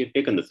SPG have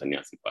taken the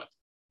sannyasi path,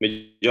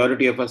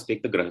 majority of us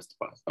take the grahastha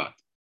path.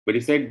 But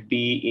he said,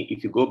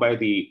 if you go by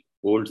the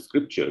old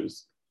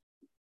scriptures,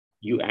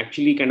 you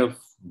actually kind of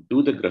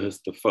do the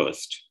grahastha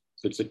first.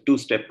 So it's a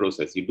two-step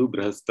process. You do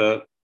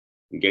grahastha,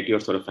 get your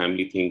sort of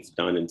family things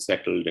done and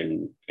settled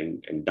and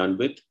done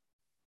with.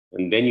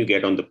 And then you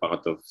get on the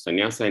path of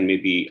sannyasa, and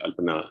maybe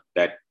Alpana,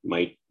 that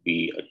might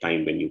be a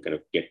time when you've kind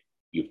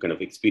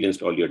of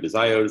experienced all your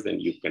desires,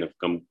 and you've kind of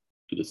come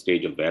to the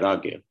stage of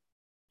vairagya.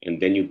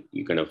 And then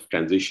you kind of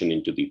transition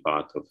into the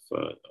path of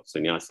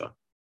sannyasa.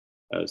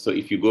 So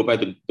if you go by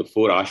the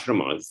four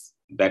ashramas,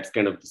 that's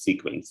kind of the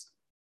sequence.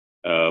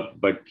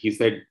 But he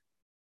said,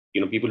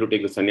 people who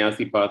take the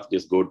sannyasi path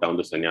just go down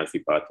the sannyasi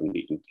path in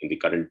the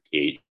current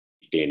day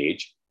and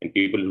age. And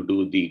people who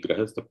do the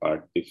grahastha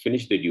part, they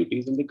finish their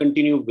duties and they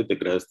continue with the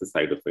grahastha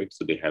side of it.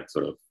 So they have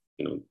sort of,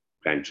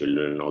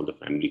 grandchildren and all the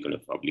family kind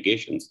of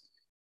obligations.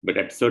 But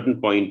at a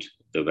certain point,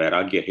 the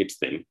vairagya hits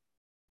them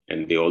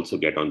and they also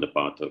get on the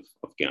path of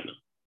jnana.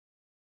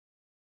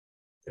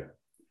 Yeah.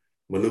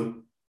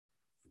 Manu?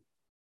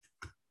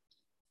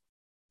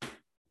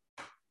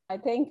 I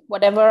think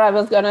whatever I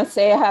was going to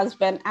say has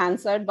been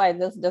answered by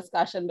this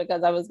discussion,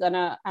 because I was going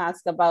to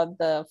ask about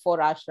the 4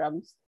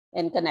 ashrams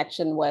in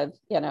connection with,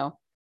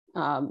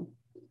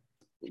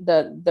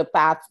 the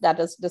path that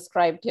is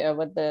described here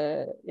with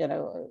the,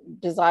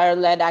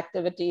 desire-led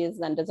activities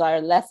and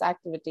desire-less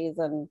activities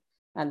and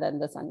then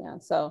the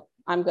sannyas. So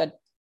I'm good.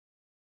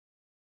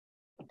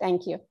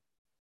 Thank you.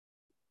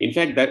 In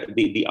fact, that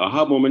the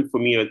aha moment for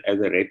me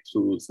as I read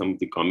through some of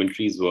the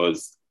commentaries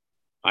was,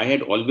 I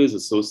had always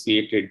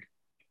associated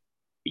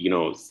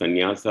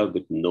sannyasa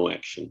with no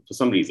action. For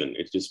some reason,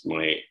 it's just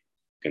my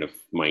kind of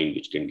mind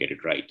which didn't get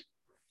it right.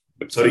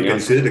 But sorry, can you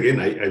say it again?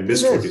 I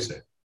missed what you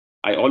said.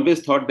 I always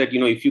thought that,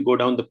 if you go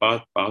down the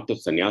path of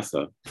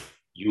sannyasa,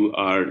 you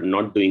are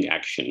not doing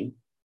action,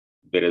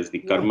 whereas the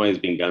karma is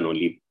being done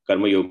only,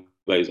 karma yoga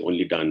is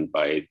only done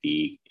by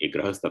a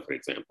grahastha, for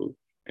example,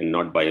 and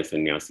not by a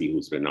sannyasi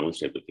who's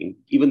renounced everything.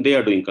 Even they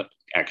are doing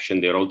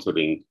action. They're also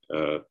doing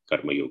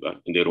karma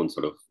yoga in their own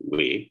sort of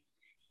way.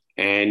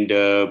 And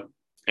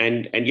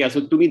yeah,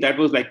 so to me, that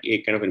was like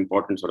a kind of an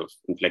important sort of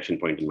inflection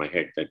point in my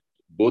head, that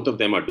both of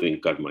them are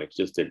doing karma. It's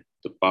just that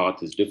the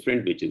path is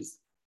different, which is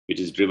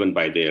driven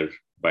by their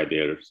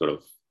sort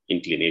of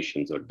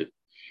inclinations. Or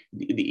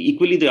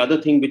equally, the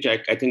other thing which I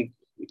think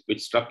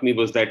which struck me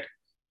was that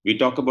we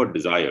talk about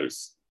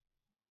desires.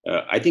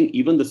 I think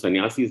even the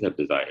sannyasis have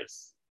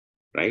desires,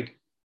 right?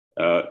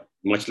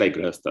 Much like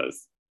grahasthas,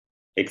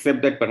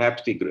 except that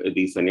perhaps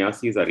the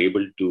sannyasis are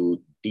able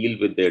to deal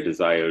with their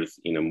desires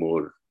in a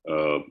more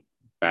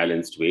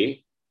balanced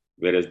way,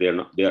 whereas they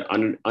are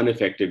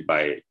unaffected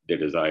by their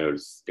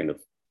desires kind of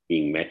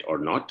being met or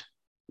not.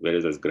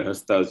 Whereas as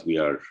grahasthas, we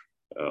are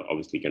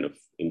obviously kind of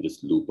in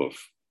this loop of,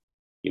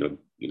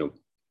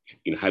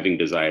 having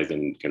desires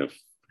and kind of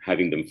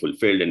having them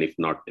fulfilled, and if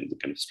not, then we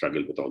kind of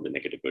struggle with all the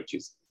negative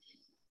virtues.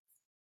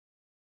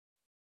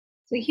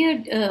 So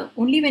here,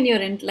 only when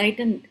you're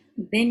enlightened,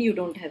 then you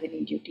don't have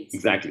any duties.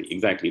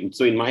 Exactly.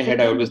 So in my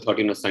head, I always thought,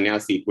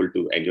 sannyasi equal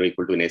to an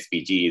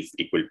SPG is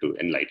equal to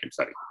enlightened.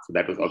 Sorry. So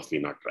that was obviously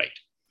not right.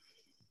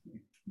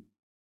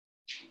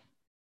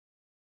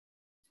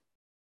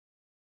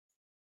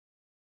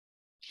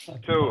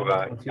 So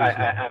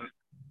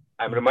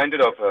I'm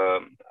reminded of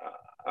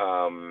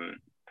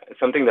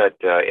something that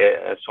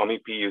Swami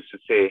P used to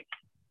say.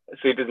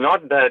 So it is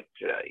not that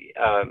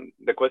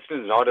the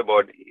question is not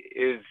about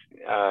is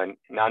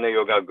Jnana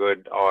Yoga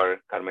good or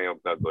Karma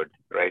Yoga good,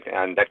 right?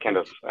 And that kind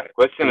of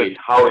question is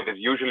how it is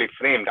usually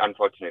framed,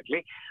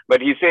 unfortunately.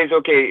 But he says,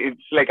 okay,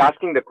 it's like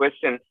asking the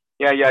question,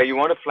 you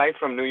want to fly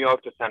from New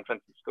York to San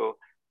Francisco,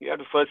 you have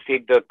to first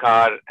take the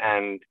car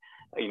and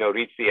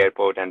reach the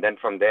airport, and then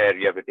from there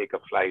you have to take a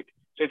flight.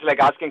 So it's like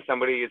asking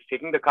somebody, is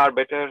taking the car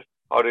better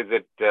or is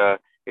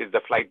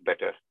the flight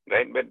better,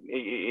 right? But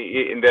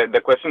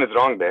the question is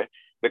wrong there,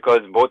 because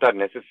both are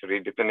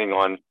necessary depending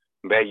on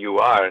where you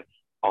are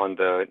on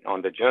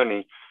the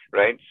journey,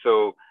 right?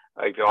 So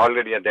if you're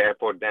already at the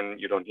airport, then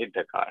you don't hit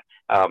the car,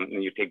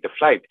 you take the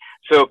flight.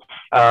 So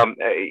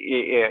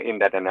in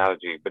that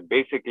analogy, but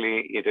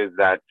basically it is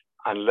that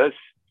unless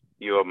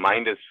your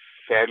mind is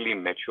fairly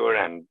mature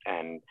and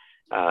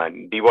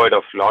devoid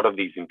of a lot of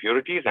these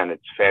impurities, and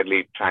it's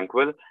fairly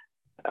tranquil,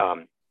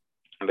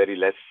 very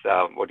less,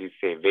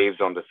 waves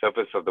on the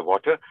surface of the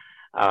water,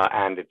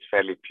 and it's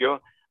fairly pure.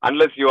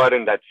 Unless you are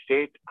in that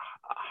state,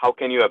 how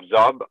can you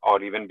absorb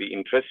or even be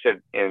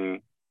interested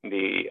in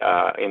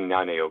in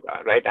Jnana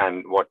Yoga, right?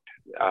 And what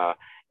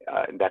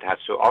that has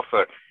to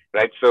offer,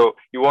 right? So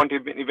you won't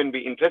even be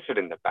interested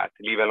in the path,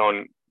 leave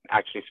alone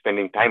actually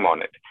spending time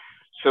on it.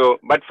 So,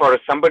 but for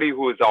somebody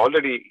who is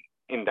already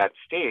in that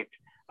state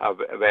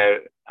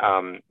where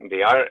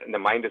the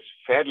mind is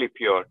fairly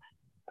pure,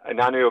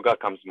 Jnana Yoga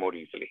comes more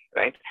easily,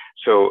 right?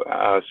 So,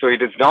 so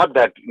it is not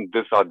that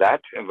this or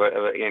that.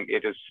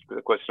 It is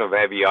the question of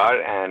where we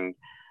are, and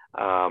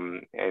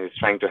it's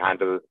trying to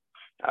handle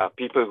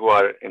people who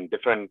are in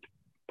different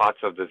parts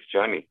of this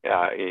journey,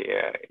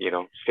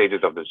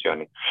 stages of this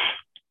journey.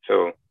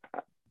 So,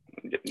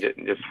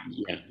 just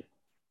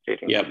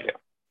stating. Yeah.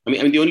 I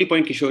mean, the only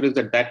point, Kishore, is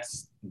that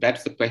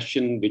that's the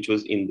question which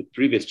was in the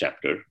previous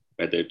chapter,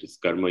 whether it is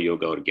Karma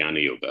Yoga or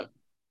Jnana Yoga.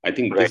 I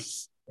think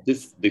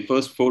the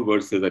first 4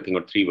 verses, I think,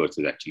 or 3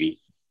 verses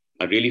actually,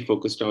 are really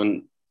focused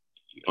on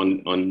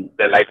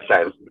the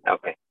lifestyle.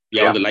 Okay.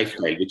 Yeah, on the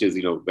lifestyle, which is,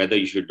 whether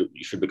you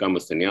should become a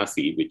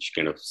sannyasi, which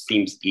kind of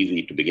seems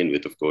easy to begin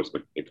with, of course,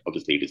 but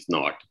obviously it is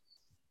not.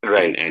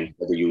 Right. And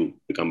whether you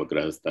become a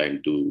grahastha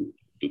and do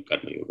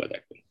Karma Yoga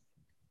that way.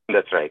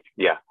 That's right.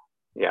 Yeah.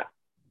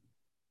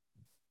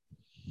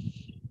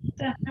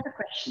 So I have a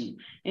question.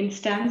 In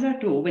stanza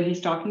 2, when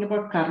he's talking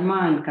about karma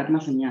and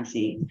karma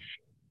sannyasi,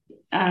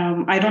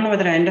 I don't know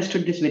whether I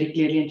understood this very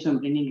clearly, and so I'm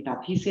bringing it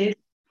up. He says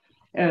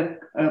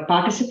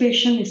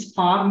participation is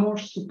far more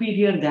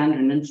superior than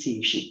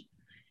renunciation.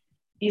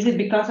 Is it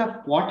because of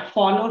what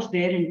follows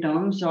there in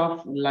terms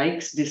of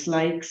likes,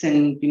 dislikes,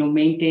 and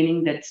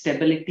maintaining that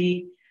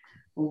stability,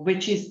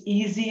 which is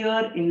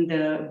easier in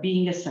the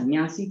being a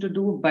sannyasi to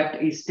do,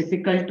 but is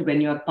difficult when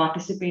you're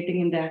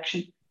participating in the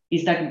action?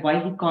 Is that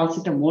why he calls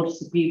it a more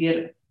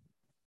superior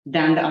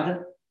than the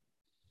other?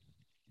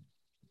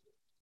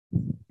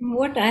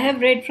 What I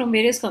have read from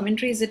various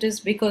commentaries, it is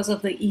because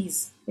of the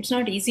ease. It's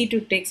not easy to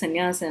take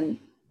sannyas and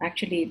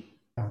actually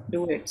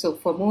do it. So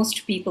for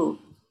most people,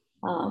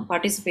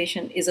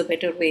 participation is a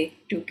better way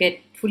to get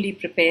fully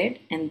prepared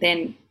and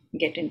then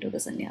get into the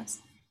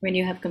sannyas when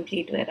you have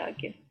complete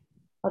vairagya.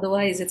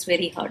 Otherwise, it's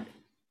very hard.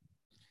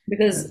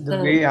 Because the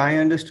way I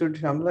understood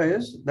Shamla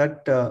is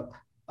that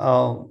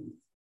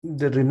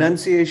the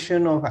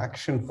renunciation of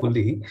action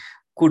fully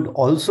could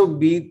also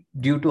be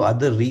due to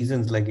other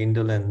reasons like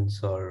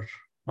indolence or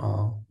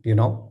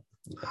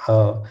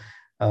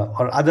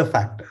or other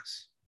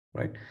factors,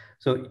 right?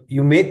 So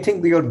you may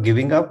think that you're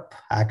giving up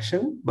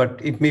action, but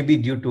it may be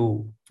due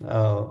to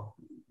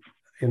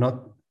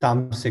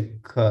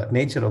tamasic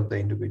nature of the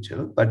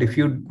individual. But if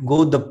you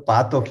go the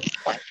path of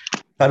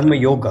karma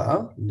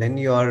yoga, then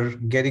you are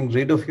getting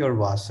rid of your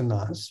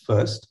vasanas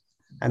first,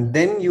 and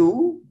then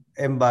you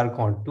embark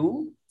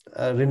onto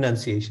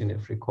renunciation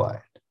if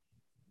required.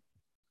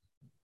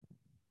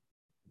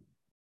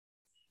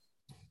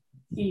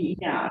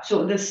 Yeah,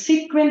 so the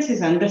sequence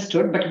is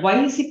understood, but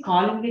why is he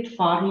calling it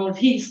far more?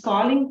 He's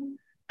calling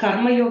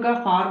karma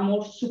yoga far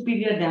more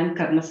superior than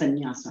karma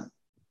sannyasa.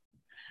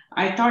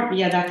 I thought,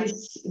 yeah, that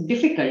is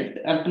difficult.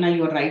 Arpana,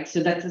 you're right.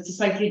 So that's a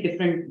slightly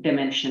different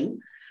dimension.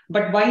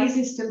 But why is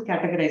he still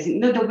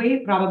categorizing? The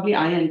way probably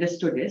I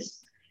understood is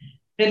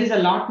there is a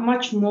lot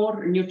much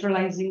more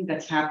neutralizing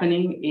that's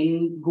happening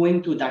in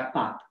going through that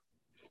path.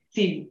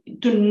 See,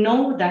 to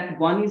know that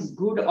one is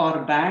good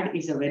or bad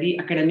is a very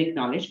academic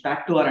knowledge,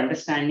 back to our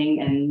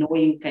understanding and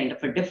knowing kind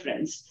of a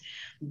difference.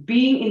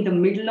 Being in the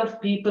middle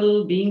of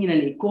people, being in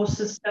an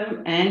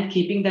ecosystem and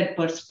keeping that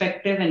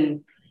perspective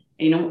and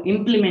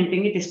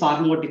implementing it is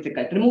far more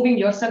difficult. Removing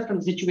yourself from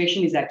the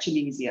situation is actually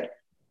easier.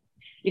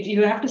 If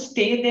you have to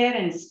stay there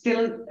and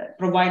still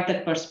provide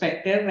that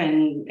perspective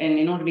and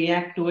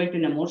react to it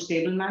in a more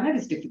stable manner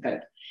is difficult.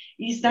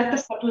 Is that the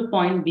subtle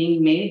point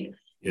being made?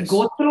 Yes.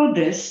 Go through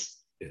this.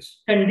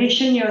 Yes.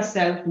 Condition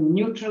yourself,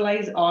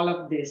 neutralize all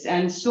of this,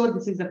 and so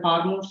this is a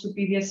far more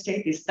superior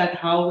state. Is that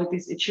how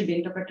it should be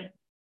interpreted?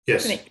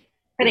 Yes.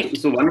 Correct.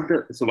 So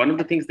one of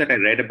the things that I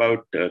read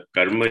about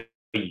karma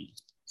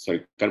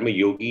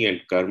yogi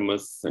and karma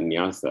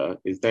sannyasa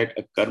is that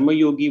a karma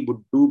yogi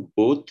would do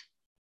both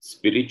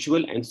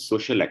spiritual and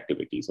social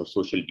activities or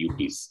social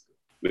duties,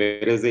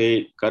 whereas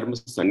a karma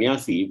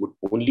sannyasi would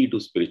only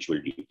do spiritual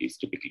duties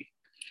typically,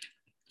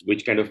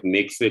 which kind of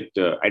makes it.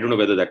 I don't know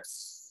whether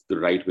that's the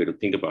right way to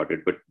think about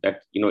it, but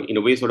that in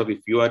a way, sort of,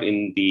 if you are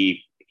in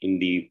the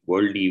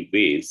worldly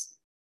ways,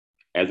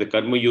 as a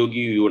karma yogi,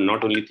 you are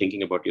not only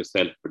thinking about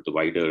yourself but the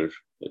wider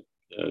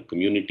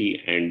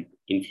community and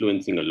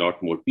influencing a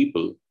lot more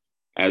people,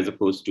 as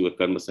opposed to a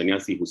karma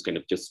sannyasi who's kind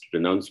of just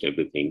renounced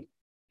everything.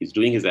 He's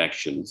doing his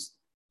actions,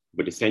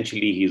 but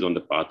essentially he's on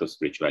the path of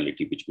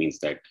spirituality, which means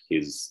that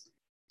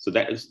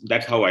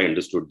that's how I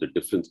understood the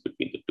difference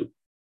between the two.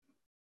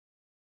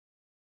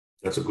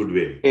 That's a good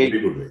way, very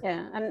good way.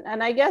 Yeah,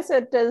 and I guess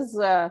it is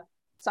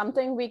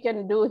something we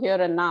can do here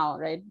and now,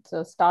 right?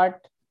 So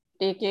start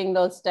taking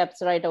those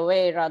steps right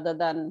away rather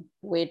than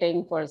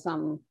waiting for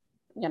something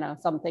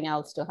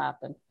else to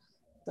happen.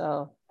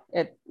 So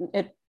it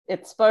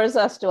spurs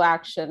us to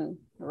action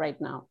right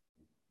now.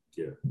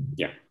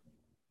 Yeah.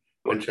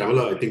 And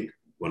Shamala, I think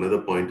one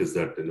other point is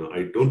that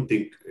I don't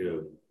think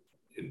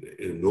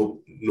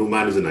no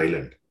man is an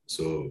island.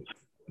 So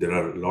there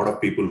are a lot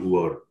of people who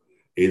are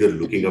either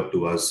looking up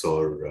to us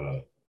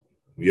or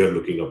we are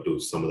looking up to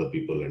some other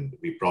people, and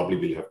we probably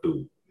will have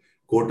to,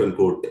 quote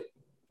unquote,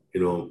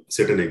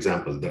 set an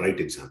example, the right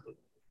example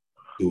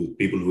to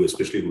people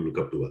especially who look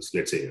up to us.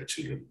 Let's say our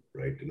children,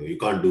 right? You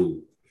can't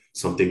do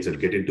some things and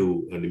get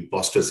into an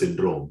imposter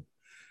syndrome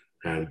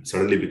and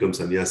suddenly become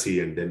sannyasi,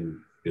 and then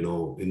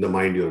in the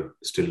mind you're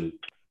still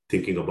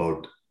thinking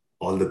about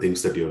all the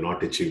things that you're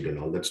not achieved and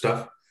all that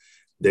stuff.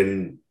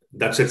 Then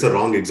that sets a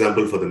wrong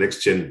example for the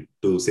next gen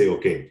to say,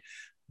 okay,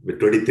 with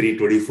 23,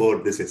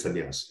 24, this is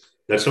sannyas.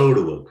 That's not going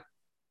to work.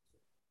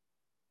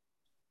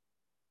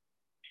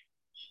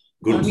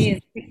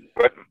 Good.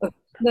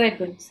 Go ahead,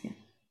 Gurus. Yeah.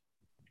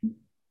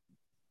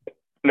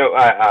 No,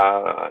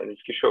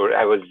 Kishore,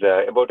 I was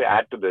about to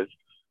add to this.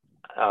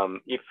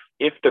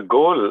 If the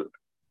goal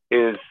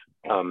is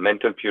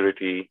mental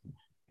purity,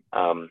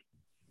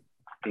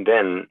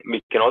 then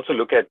we can also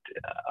look at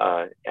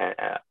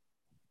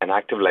an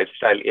active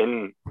lifestyle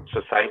in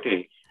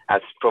society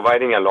as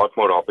providing a lot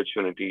more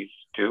opportunities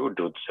to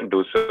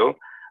do so,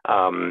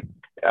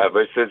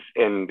 versus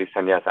in the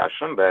sannyas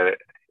ashram, where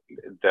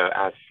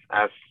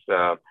as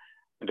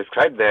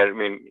described there, I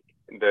mean,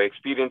 the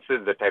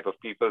experiences, the type of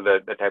people,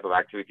 the type of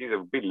activities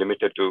would be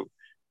limited to,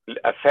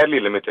 fairly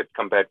limited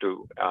compared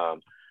to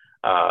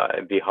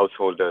the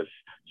householders.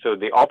 So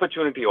the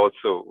opportunity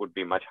also would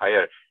be much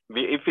higher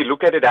if we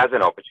look at it as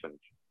an opportunity,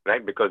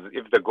 right? Because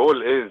if the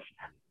goal is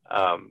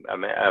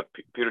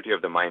purity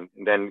of the mind,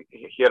 then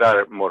here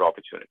are more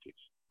opportunities,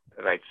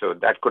 right? So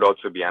that could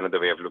also be another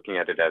way of looking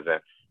at it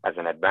as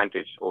an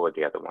advantage over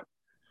the other one.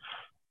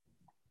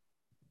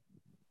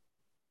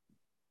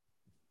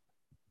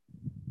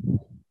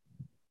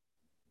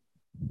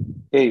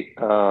 Hey,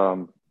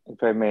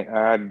 if I may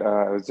add,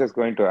 I was just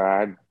going to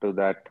add to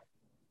that.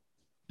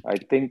 I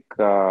think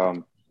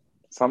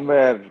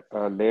somewhere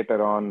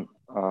later on,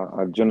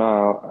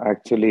 Arjuna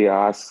actually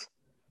asks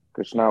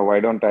Krishna, why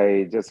don't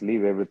I just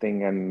leave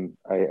everything and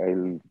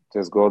I'll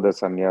just go the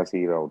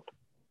sannyasi route?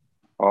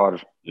 Or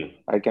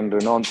I can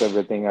renounce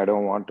everything, I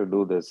don't want to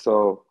do this.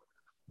 So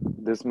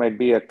this might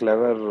be a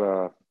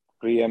clever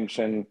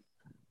preemption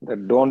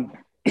that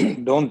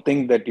don't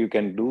think that you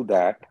can do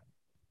that.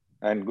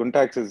 And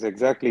Guntax is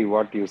exactly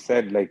what you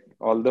said, like,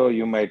 although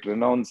you might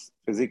renounce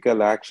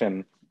physical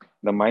action,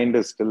 the mind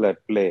is still at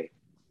play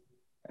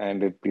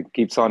and it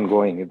keeps on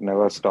going. It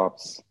never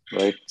stops,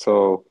 right?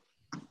 So,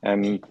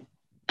 and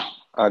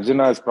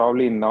Arjuna is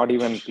probably not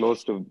even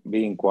close to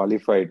being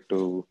qualified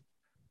to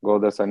go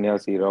the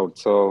sannyasi route.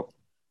 So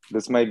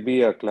this might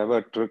be a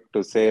clever trick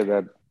to say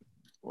that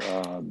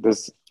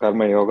this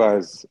karma yoga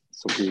is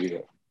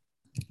superior.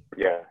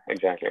 Yeah,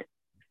 exactly.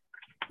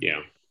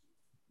 Yeah.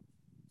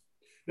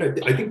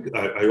 I think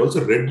I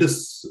also read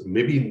this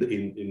maybe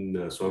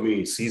in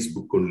Swami C's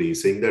book only,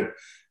 saying that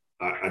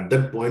at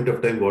that point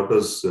of time, what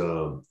was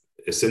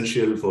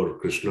essential for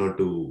Krishna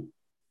to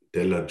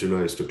tell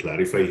Arjuna is to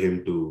clarify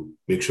him, to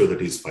make sure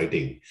that he's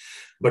fighting.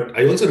 But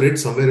I also read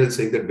somewhere else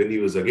saying that when he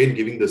was again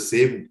giving the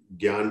same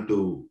gyan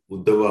to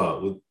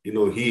Uddhava,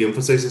 he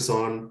emphasizes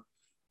on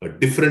a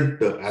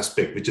different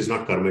aspect, which is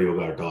not karma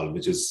yoga at all,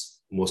 which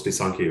is mostly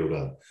Sankhya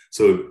yoga.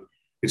 So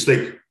it's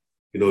like,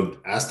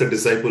 as the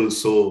disciple,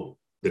 so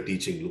the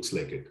teaching looks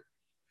like it.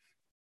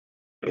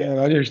 Yeah,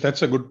 Rajesh,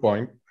 that's a good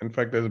point. In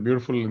fact, there's a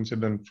beautiful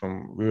incident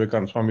from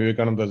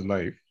Vivekananda's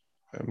life.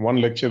 In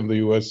one lecture in the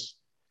US,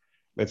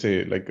 let's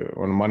say like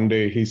on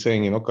Monday, he's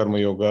saying, karma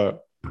yoga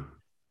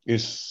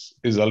is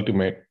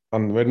ultimate.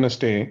 On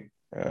Wednesday,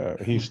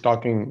 he's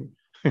talking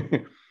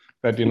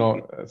that,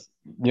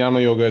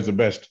 jnana yoga is the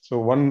best. So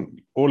one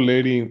old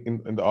lady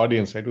in the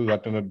audience, who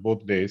attended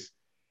both days,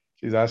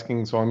 she's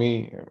asking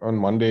Swami, on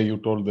Monday you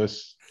told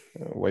this,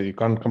 why you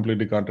can't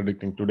completely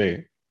contradicting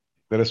today.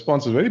 The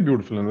response is very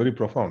beautiful and very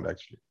profound,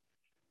 actually.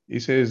 He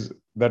says,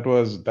 that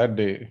was that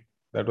day,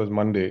 that was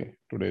Monday,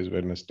 today is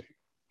Wednesday.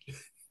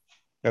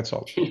 That's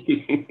all.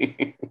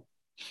 Good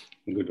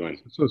one.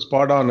 So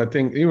spot on. I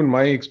think even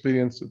my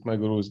experience with my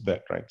guru is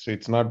that, right? So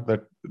it's not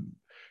that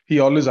he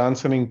always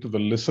answering to the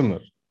listener,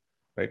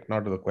 right?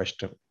 Not to the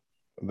question.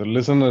 The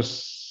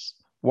listeners,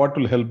 what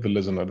will help the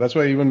listener? That's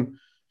why even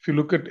if you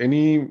look at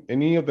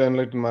any of the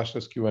enlightened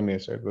masters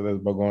Q&As, right? Whether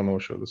it's Bhagavan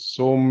Osho, there's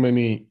so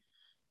many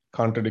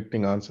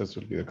contradicting answers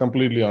will be there,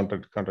 completely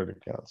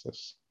contradicting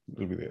answers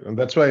will be there. And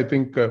that's why I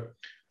think,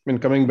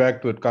 coming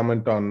back to that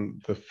comment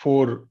on the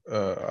 4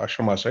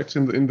 ashramas, right?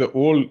 So in the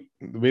old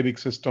Vedic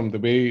system, the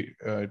way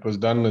it was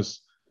done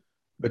is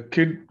the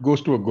kid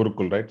goes to a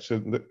Gurukul, right? So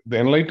the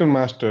enlightened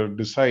master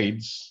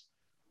decides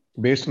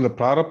based on the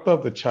prarabdha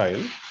of the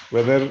child,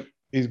 whether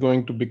he's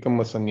going to become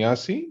a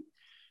sannyasi,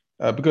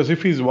 because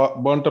if he's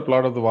burnt up a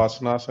lot of the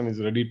vasanas and is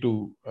ready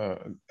to,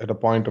 at a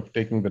point of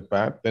taking that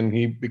path, then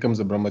he becomes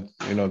the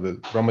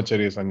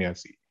brahmacharya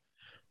sannyasi.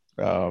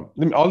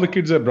 All the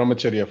kids are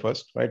brahmacharya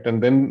first, right?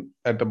 And then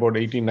at about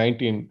 18,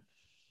 19,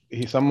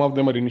 some of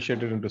them are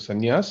initiated into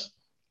sannyas,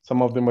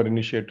 some of them are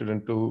initiated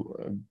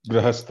into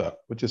grahastha,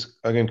 which is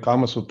again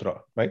Kama Sutra,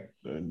 right?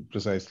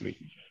 Precisely.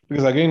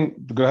 Because again,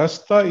 the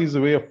grahastha is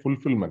a way of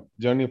fulfillment,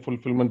 journey of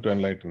fulfillment to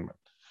enlightenment,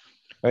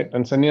 right?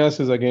 And sannyas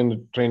is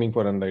again training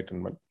for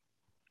enlightenment.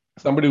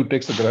 Somebody who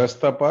takes the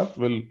grahastha path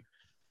will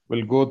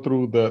go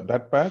through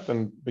that path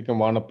and become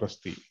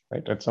vanaprasthi,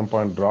 right? At some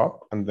point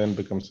drop and then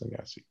become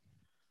sannyasi.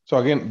 So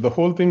again, the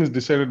whole thing is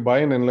decided by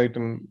an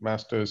enlightened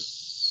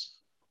master's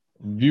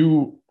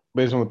view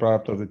based on the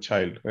prarabdha of the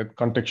child, right?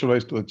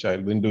 Contextualized to the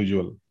child, the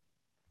individual.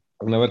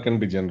 It never can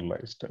be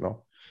generalized,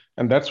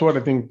 And that's what I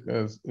think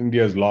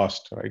India has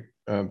lost, right?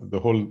 The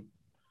whole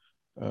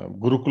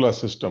Gurukula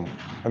system,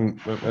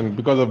 and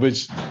because of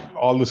which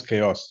all this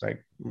chaos, right?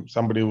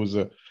 Somebody who's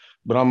a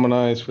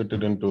Brahmana is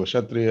fitted into a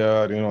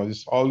Kshatriya,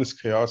 just all this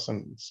chaos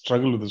and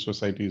struggle with the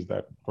society is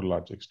that for a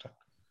large extent.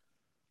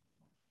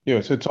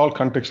 Yeah, so it's all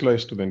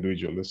contextualized to the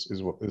individual. This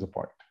is a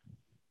point.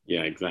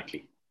 Yeah,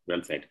 exactly.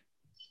 Well said.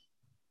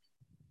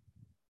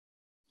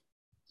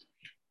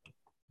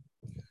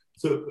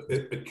 So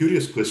a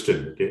curious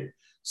question, okay?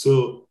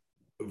 So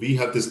we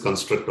have this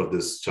construct of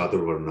this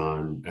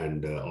Chaturvarna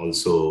and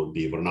also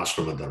the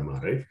Varnashrama Dharma,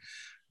 right?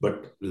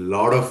 But a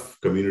lot of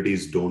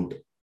communities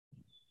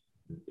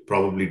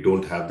probably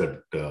don't have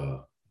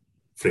that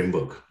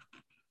framework.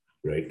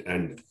 right?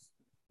 And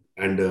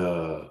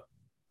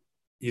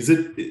is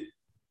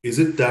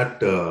it that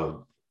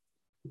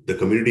the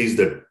communities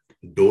that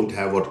don't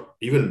have, or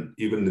even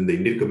in the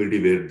Indian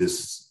community where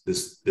this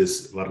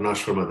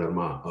varnashrama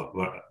dharma,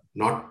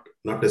 not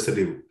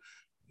necessarily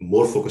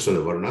more focused on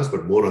the varnas,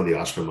 but more on the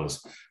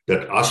ashramas,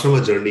 that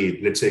ashrama journey,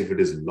 let's say if it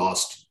is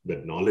lost,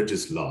 that knowledge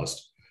is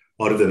lost,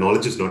 or if the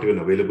knowledge is not even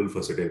available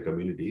for certain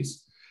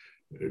communities,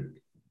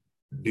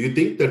 do you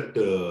think that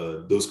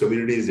those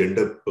communities end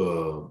up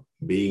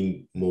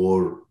being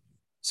more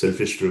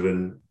selfish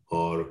driven,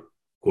 or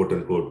quote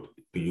unquote,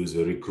 to use a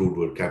very crude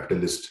word,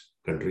 capitalist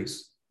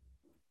countries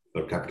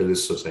or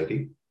capitalist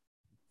society?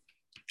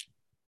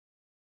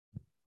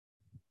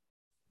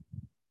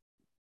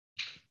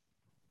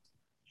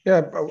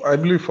 Yeah, I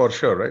believe for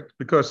sure, right?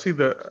 Because see,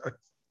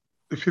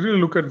 if you really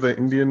look at the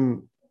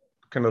Indian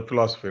kind of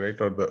philosophy, right,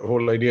 or the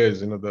whole idea is,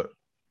 the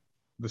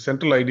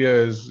central idea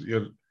is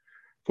your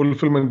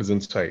fulfillment is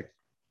inside,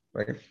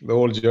 right? The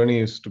whole journey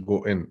is to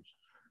go in.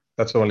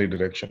 That's the only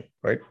direction,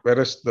 right?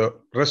 Whereas the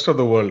rest of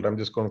the world, I'm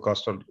just going to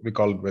cast out, we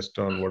call it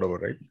Western, whatever,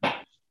 right?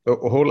 The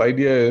whole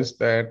idea is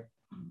that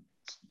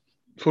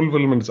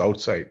fulfillment is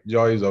outside,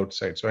 joy is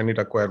outside. So I need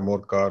to acquire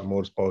more car,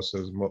 more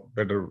spouses,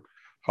 better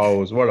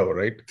house, whatever,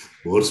 right?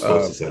 More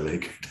spouses, I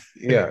like it.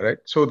 Yeah, right.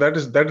 So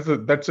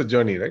that's a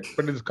journey, right?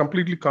 But it's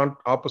completely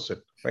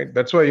opposite, right?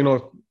 That's why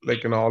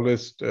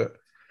always.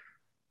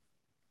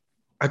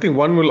 I think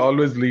one will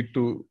always lead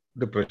to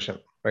depression,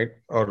 right?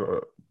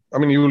 Or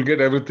you will get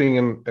everything,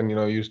 and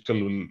you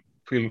still will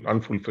feel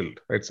unfulfilled,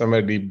 right?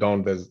 Somewhere deep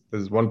down,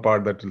 there's one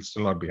part that will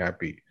still not be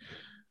happy,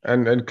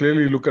 and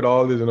clearly look at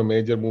all these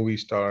major movie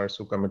stars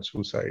who commit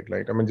suicide,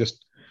 right?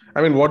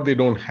 What they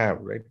don't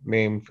have, right?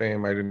 Name,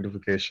 fame,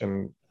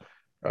 identification.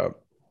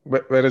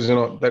 Whereas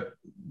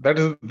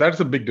that's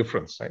a big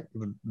difference, right?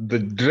 The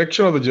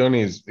direction of the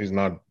journey is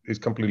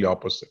completely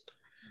opposite.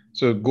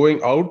 So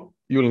going out,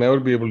 you will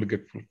never be able to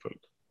get fulfilled.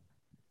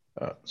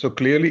 So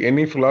clearly,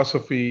 any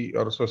philosophy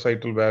or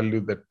societal value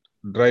that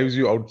drives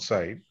you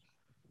outside,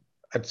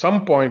 at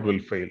some point will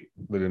fail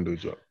the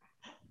individual.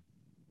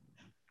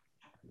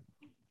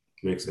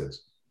 Makes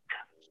sense.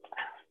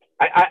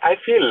 I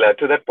feel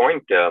to that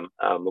point,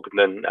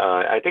 Mukundan,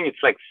 I think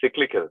it's like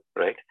cyclical,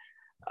 right?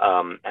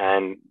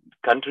 And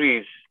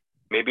countries,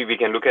 maybe we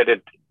can look at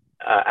it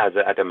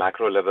at a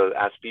macro level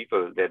as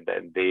people, that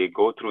they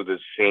go through the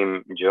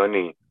same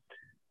journey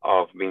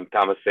of being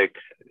tamasic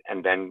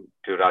and then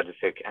to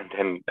rajasic and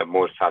then a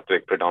more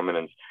sattvic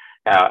predominance.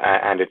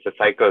 And it's a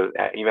cycle,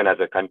 even as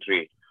a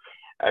country.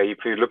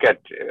 If you look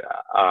at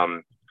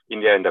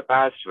India in the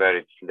past, where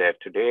it's there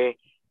today,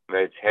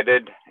 where it's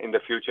headed in the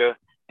future,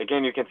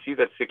 again, you can see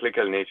that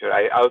cyclical nature.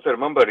 I also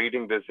remember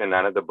reading this in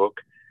another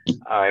book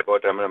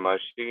about Ramana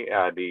Maharshi.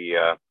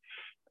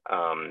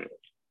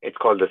 It's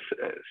called The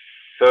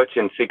Search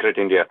in Secret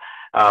India.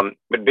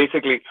 But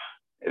basically,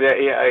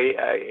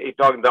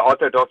 the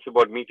author talks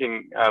about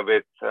meeting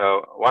with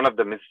one of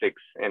the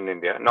mystics in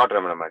India, not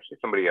Ramana Maharshi,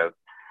 somebody else.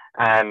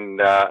 And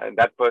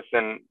that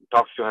person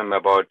talks to him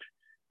about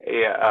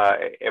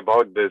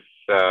this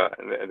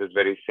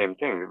very same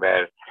thing,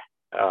 where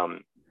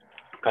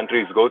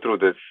countries go through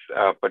this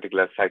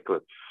particular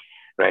cycle,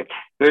 right?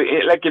 So,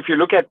 like if you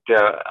look at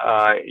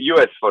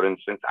US, for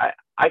instance,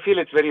 I feel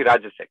it's very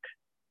rajasic,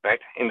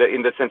 right? In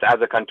the sense, as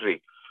a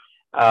country,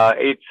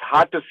 it's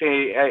hard to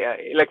say.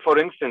 Like for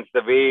instance,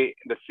 the way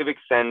the civic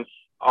sense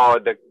or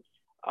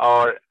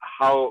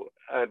how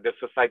the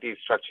society is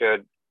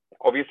structured,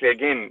 obviously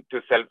again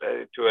to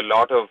a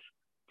lot of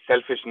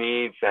selfish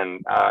needs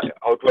and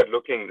outward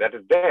looking, that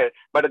is there.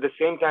 But at the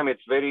same time,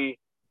 it's very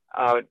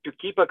to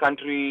keep a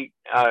country,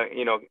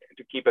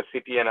 to keep a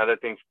city and other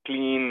things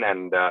clean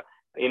and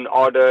in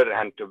order,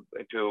 and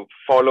to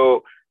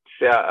follow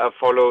a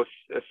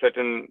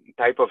certain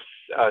type of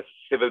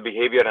civil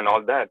behavior and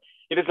all that.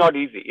 It is not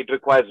easy. It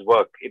requires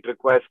work. It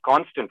requires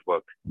constant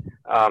work.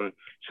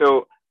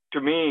 So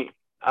to me,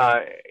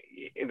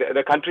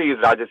 the country is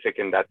rajasic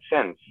in that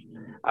sense.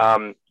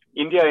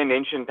 India in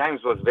ancient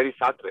times was very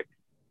sattvic,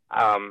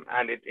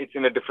 and it's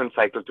in a different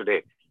cycle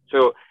today.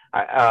 So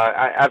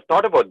I've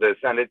thought about this,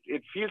 and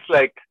it feels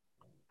like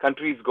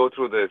countries go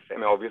through this.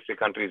 Obviously,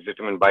 country is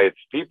determined by its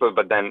people,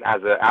 but then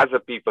as a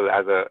people,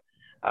 as a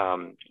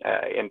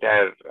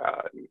entire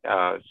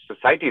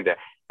society, there,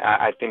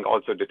 I think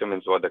also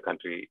determines where the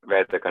country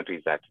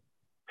is at.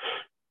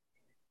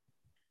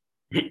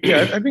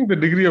 Yeah, I think the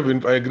degree of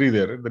I agree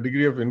there. The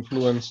degree of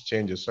influence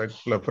changes, right?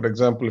 For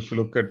example, if you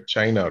look at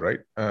China, right?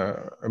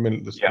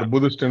 The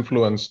Buddhist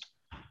influenced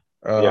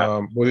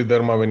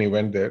Bodhidharma when he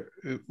went there,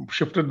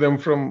 shifted them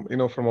from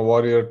a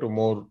warrior to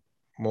more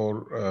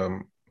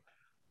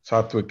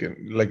sattvic,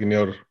 like in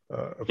your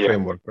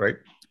framework, right?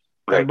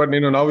 Right. But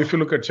now if you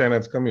look at China,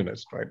 it's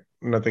communist, right?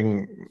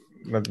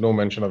 No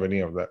mention of any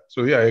of that.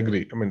 So yeah, I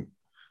agree.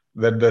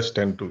 That does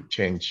tend to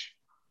change.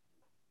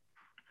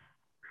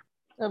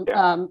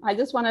 I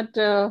just wanted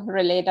to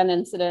relate an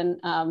incident.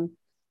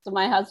 So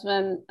my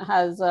husband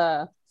has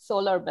a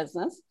solar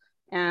business,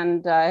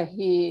 and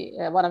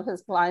one of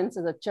his clients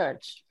is a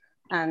church.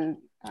 And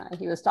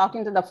he was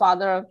talking to the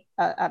father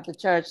at the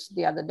church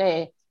the other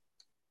day,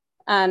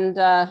 and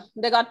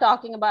they got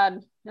talking about,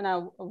 you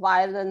know,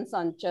 violence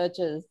on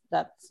churches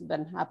that's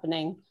been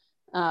happening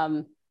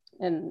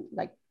in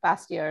like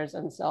past years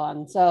and so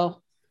on.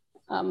 So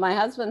my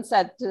husband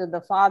said to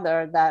the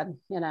father that,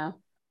 you know,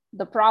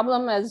 the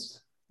problem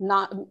is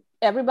not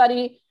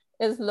everybody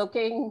is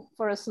looking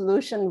for a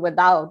solution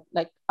without,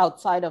 like,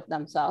 outside of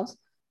themselves,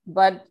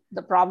 but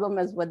the problem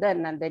is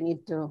within, and they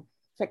need to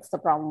fix the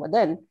problem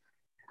within.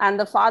 And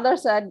the father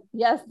said,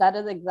 yes, that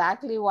is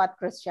exactly what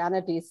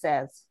Christianity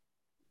says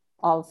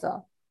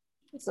also.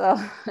 So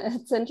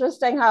it's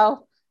interesting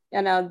how,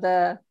 you know,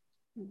 the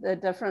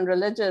different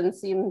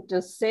religions seem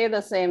to say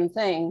the same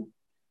thing,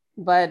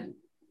 but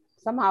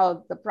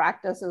somehow the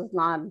practice is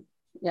not,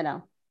 you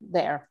know,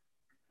 there.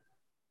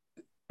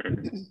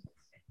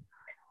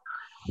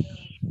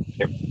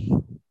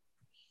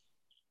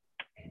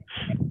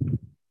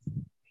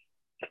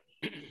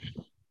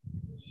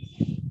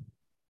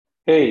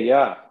 Hey,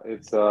 yeah,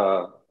 it's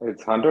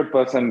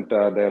 100%.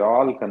 They're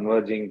all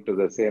converging to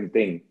the same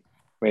thing.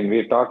 When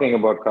we're talking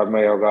about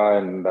karma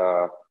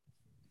yoga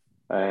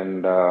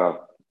and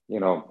you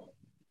know,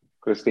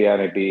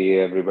 Christianity,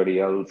 everybody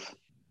else,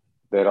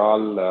 they're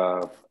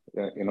all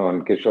you know,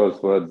 in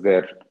Kishore's words,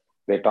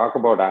 they talk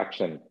about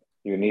action.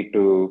 You need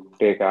to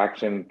take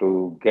action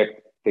to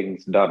get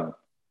things done,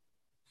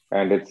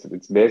 and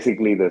it's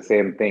basically the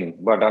same thing.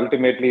 But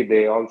ultimately,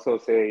 they also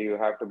say you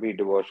have to be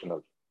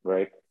devotional,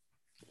 right?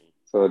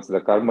 So it's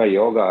the karma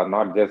yoga,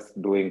 not just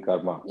doing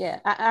karma. Yeah,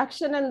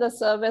 action in the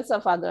service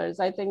of others.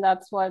 I think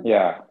that's what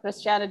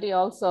Christianity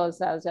also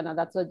says, you know,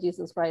 that's what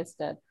Jesus Christ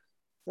did.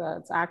 So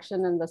it's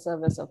action in the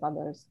service of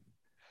others.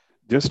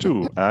 Just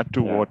to add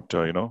to what,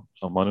 you know,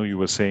 Manu, you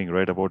were saying,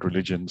 right, about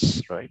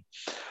religions, right?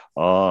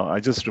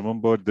 I just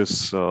remembered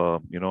this,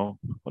 you know,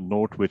 a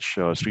note which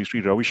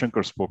Sri Ravi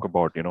Shankar spoke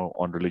about, you know,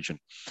 on religion.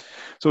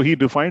 So he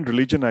defined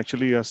religion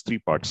actually as three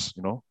parts,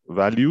 you know,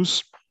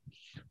 values,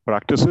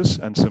 practices,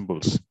 and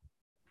symbols.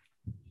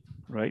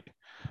 Right.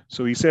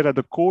 So he said at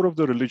the core of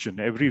the religion,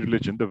 every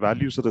religion, the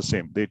values are the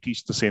same. They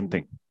teach the same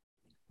thing.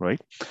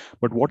 Right.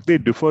 But what they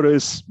differ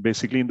is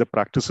basically in the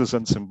practices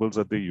and symbols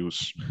that they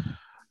use.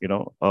 You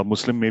know, a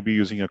Muslim may be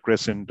using a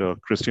crescent, a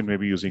Christian may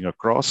be using a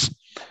cross.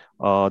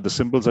 The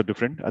symbols are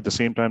different. At the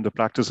same time, the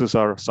practices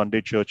are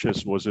Sunday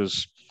churches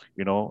versus,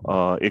 you know,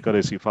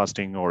 Ekadasi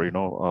fasting or, you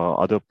know,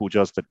 other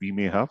pujas that we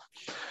may have.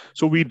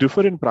 So we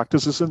differ in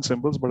practices and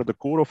symbols, but at the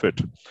core of it,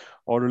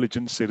 all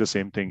religions say the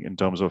same thing in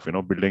terms of, you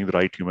know, building the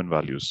right human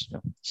values. Yeah.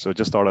 So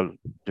just thought I'll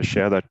just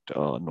share that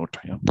note.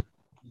 Yeah.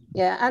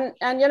 Yeah,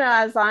 and you know,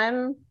 as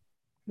I'm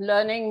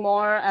learning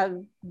more,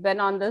 I've been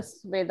on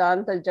this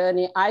Vedanta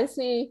journey, I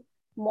see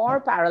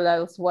more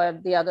parallels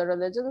with the other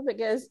religions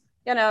because,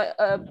 you know,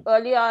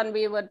 early on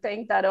we would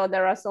think that, oh,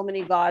 there are so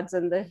many gods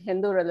in the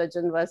Hindu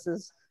religion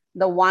versus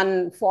the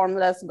one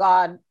formless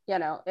God, you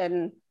know,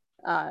 in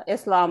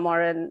Islam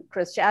or in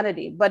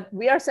Christianity. But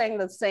we are saying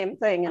the same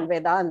thing in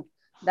Vedanta,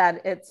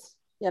 that it's,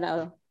 you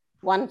know,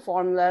 one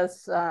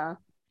formless,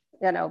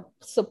 you know,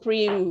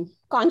 supreme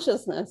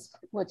consciousness,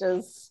 which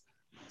is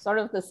sort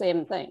of the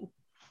same thing.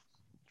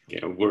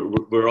 Yeah,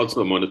 we're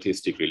also a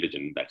monotheistic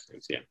religion in that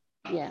sense. Yeah.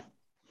 Yeah.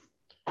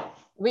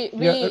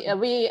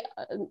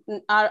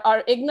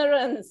 Our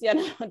ignorance, you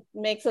know,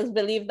 makes us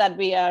believe that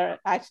we are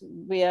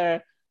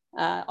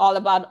all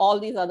about all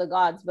these other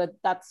gods, but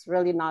that's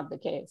really not the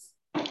case.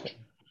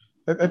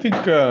 I think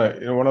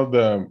you know, one of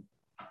the,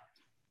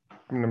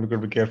 I'm going to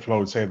be careful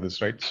how to say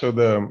this, right?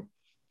 So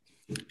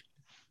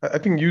I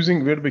think we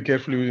have to be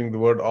careful using the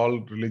word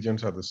all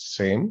religions are the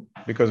same,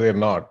 because they're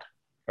not,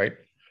 right?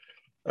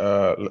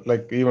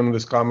 Like even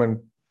this comment,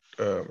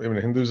 even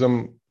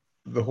Hinduism,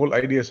 the whole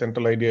idea,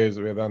 central idea is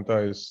Vedanta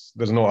is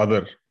there's no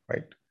other,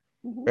 right?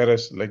 Mm-hmm.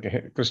 Whereas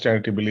like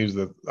Christianity believes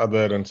that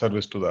other and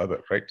service to the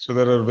other, right? So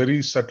there are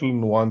very subtle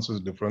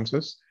nuances,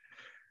 differences.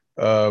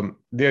 They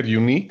are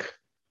unique,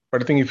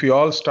 but I think if you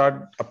all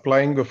start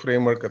applying the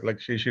framework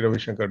like Sri Ravi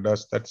Shankar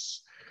does,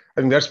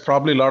 I think that's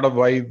probably a lot of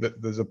why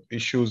there's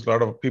issues, a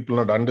lot of people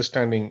not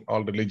understanding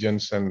all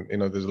religions, and you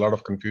know there's a lot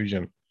of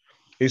confusion.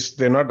 Is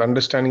they're not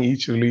understanding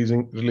each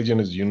religion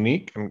is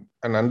unique and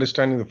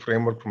understanding the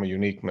framework from a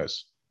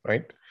uniqueness,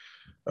 right?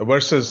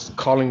 Versus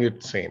calling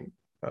it same.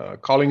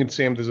 Calling it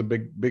same, there's a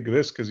big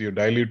risk because you're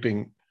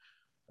diluting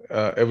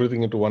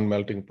everything into one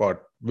melting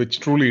pot,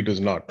 which truly it is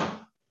not.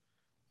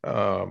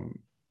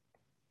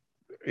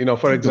 You know,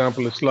 for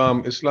example,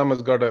 Islam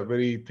has got a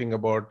very thing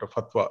about a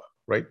fatwa,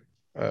 right?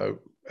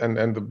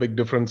 And the big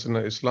difference in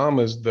Islam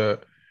is the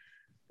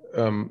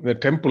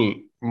temple.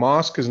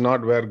 Mosque is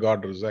not where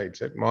God resides.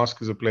 Right?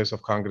 Mosque is a place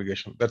of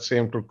congregation. That's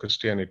same to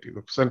Christianity.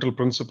 The central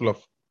principle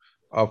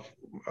of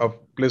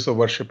place of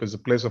worship is a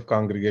place of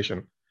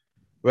congregation.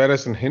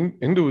 Whereas in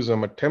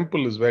Hinduism, a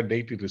temple is where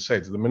deity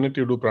resides. The minute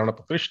you do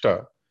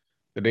Pranapratishtha,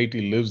 the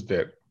deity lives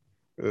there.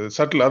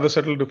 Other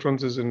subtle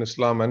differences in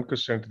Islam and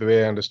Christianity, the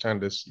way I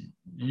understand is,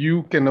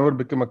 you can never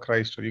become a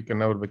Christ or you can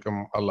never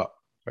become Allah,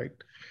 right?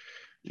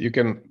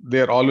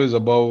 They're always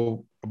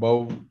above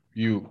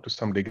you to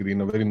some degree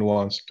in a very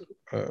nuanced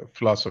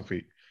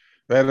philosophy.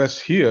 Whereas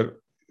here,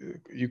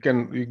 you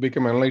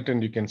become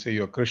enlightened, you can say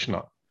you're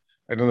Krishna.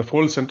 And then the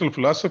whole central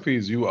philosophy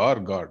is you are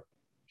God.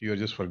 You're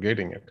just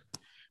forgetting it.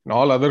 In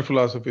all other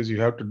philosophies,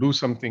 you have to do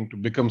something to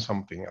become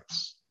something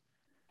else.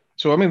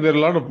 So, I mean, there are a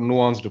lot of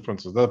nuanced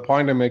differences. The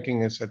point I'm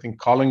making is, I think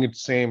calling it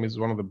same is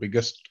one of the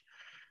biggest,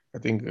 I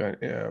think,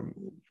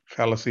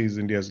 fallacies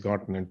India has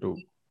gotten into.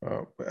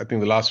 I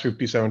think the last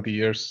 50, 70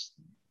 years,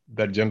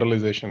 that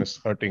generalization is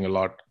hurting a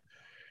lot.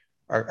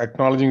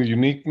 Acknowledging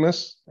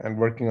uniqueness and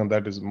working on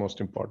that is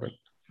most important.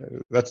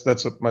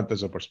 That's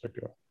a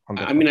perspective on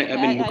that.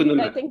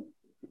 I think,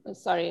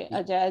 sorry,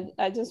 Ajay,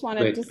 I just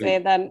wanted to say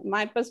that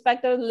my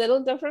perspective is a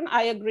little different.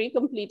 I agree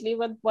completely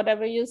with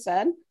whatever you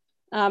said.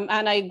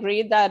 And I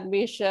agree that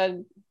we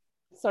should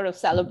sort of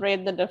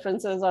celebrate the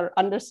differences or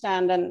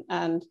understand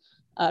and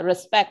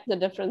respect the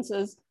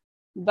differences.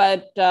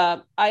 But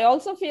I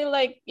also feel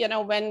like,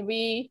 when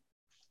we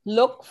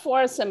look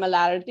for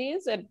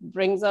similarities, it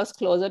brings us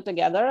closer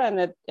together,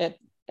 and it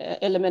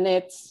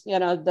eliminates,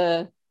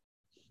 the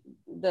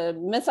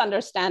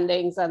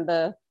misunderstandings and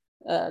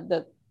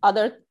the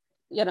other,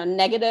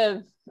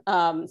 negative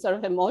sort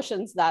of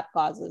emotions that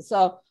causes.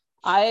 So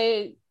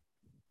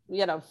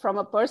from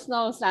a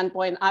personal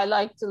standpoint, I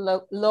like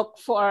to look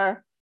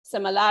for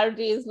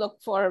similarities, look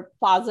for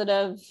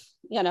positive,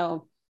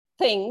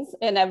 things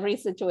in every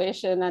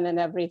situation and in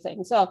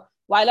everything. So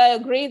while I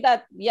agree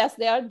that, yes,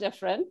 they are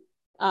different,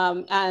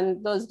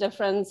 and those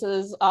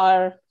differences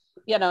are,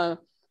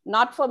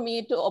 not for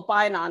me to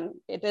opine on,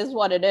 it is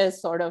what it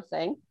is sort of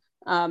thing.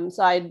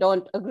 So I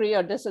don't agree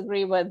or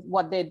disagree with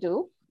what they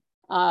do.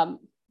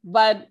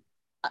 But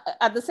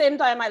at the same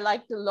time, I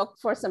like to look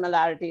for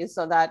similarities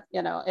so that,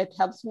 it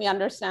helps me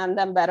understand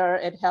them better.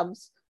 It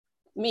helps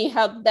me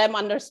help them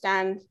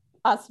understand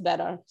us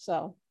better.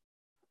 So.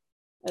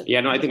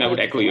 Yeah, no, I think I would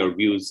echo your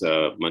views,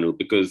 Manu,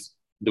 because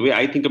the way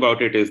I think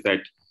about it is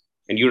that,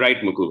 and you're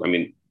right, Mukul, I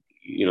mean,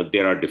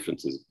 there are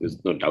differences.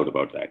 There's no doubt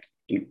about that.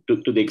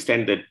 To the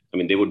extent that, I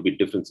mean, there would be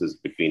differences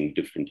between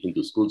different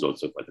Hindu schools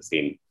also by the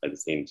same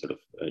sort of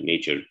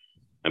nature.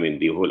 I mean,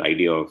 the whole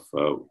idea of,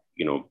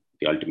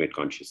 the ultimate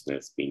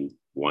consciousness being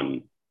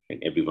one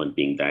and everyone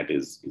being that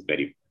is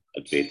very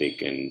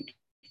Advaitic, and,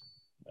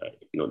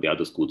 the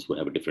other schools who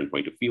have a different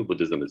point of view.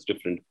 Buddhism is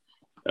different.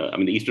 I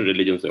mean, the Eastern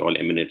religions are all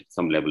emanate at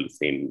some level the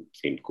same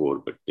core,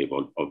 but they've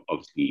all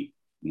obviously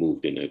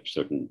moved in a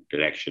certain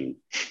direction.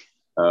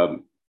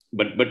 But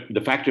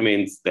the fact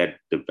remains that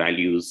the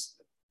values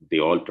they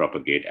all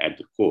propagate at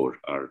the core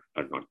are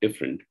not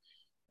different.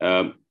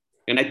 And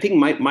I think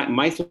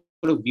my sort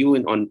of view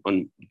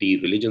on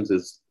the religions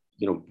is,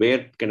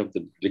 where kind of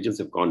the religions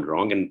have gone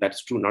wrong, and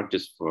that's true not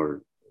just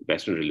for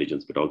Western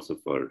religions, but also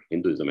for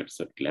Hinduism at a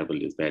certain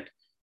level, is that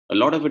a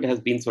lot of it has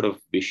been sort of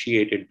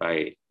vitiated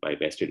by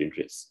vested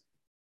interests.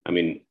 I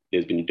mean,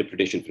 there's been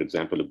interpretation, for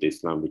example, of the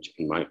Islam, which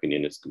in my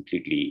opinion is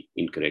completely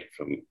incorrect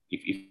from,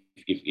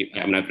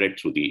 I mean, I've read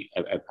through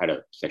I've had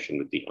a session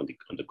on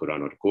the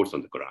Quran, or a course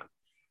on the Quran,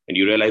 and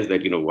you realize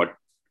that, what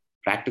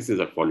practices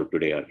are followed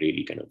today are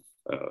really kind of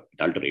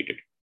adulterated.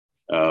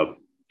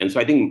 And so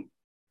I think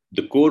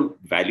the core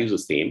values are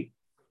the same.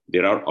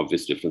 There are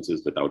obvious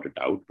differences without a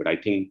doubt, but I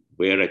think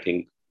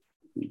the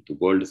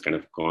world has kind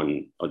of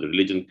gone, or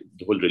the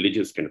whole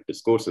religious kind of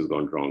discourse has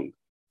gone wrong,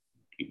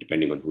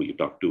 depending on who you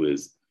talk to,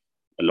 is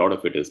a lot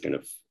of it is kind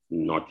of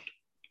not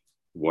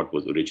what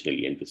was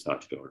originally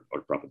envisaged or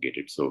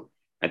propagated. So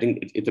I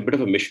think it's a bit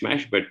of a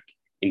mishmash, but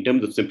in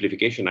terms of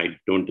simplification, I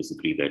don't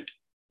disagree that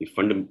the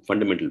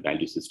fundamental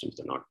value systems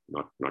are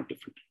not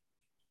different.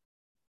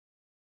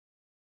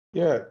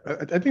 Yeah,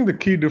 I think the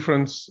key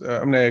difference,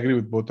 I mean, I agree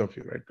with both of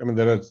you, right? I mean,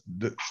 there are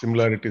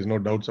similarities, no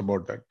doubts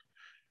about that.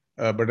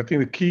 But I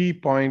think the key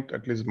point,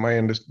 at least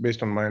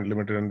based on my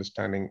limited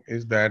understanding,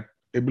 is that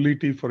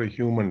ability for a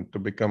human to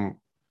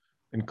become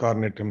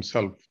incarnate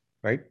himself,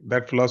 right?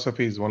 That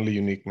philosophy is only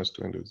uniqueness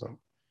to Hinduism.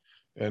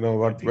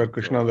 Where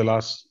Krishna in the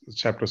last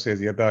chapter says,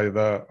 yada,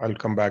 yada, I'll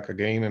come back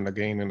again and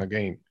again and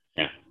again.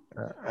 Yeah.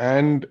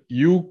 And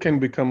you can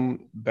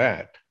become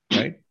that,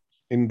 right?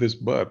 In this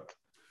birth.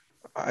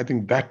 I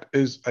think that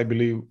is, I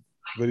believe,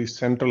 very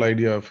central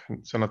idea of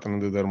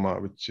Sanatana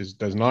Dharma, which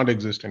does not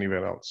exist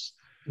anywhere else.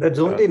 That's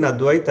only in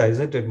Advaita,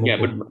 isn't it, Mukul? Yeah,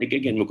 but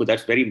again, Mukul,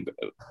 that's very,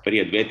 very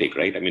Advaitic,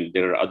 right? I mean,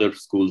 there are other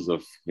schools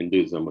of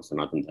Hinduism or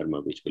Sanatana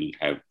Dharma which will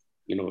have,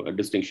 a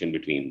distinction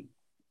between,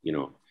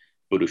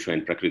 Purusha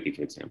and Prakriti,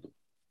 for example.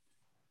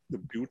 The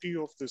beauty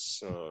of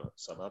this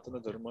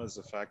Sanatana Dharma is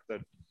the fact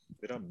that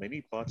there are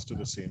many paths to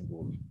the same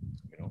goal.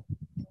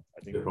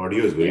 I think your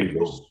audio is very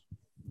low.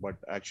 But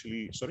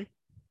actually, sorry?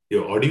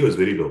 Your audio is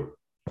very low.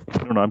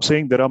 No, I'm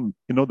saying there are,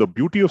 the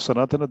beauty of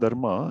Sanatana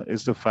Dharma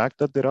is the fact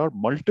that there are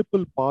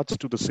multiple paths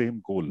to the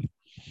same goal,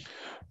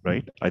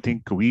 right? I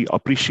think we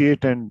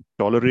appreciate and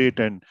tolerate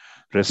and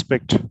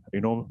respect,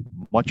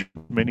 much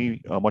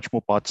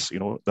more paths,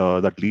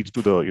 that leads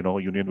to the,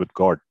 union with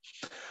God.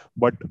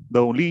 But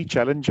the only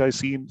challenge I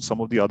see in some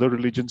of the other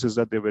religions is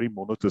that they're very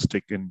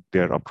monotheistic in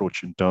their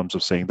approach in terms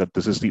of saying that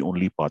this is the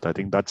only path. I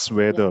think that's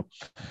where the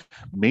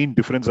main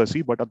difference I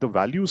see. But at the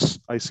values,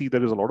 I see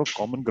there is a lot of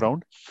common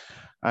ground.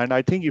 And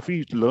I think if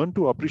we learn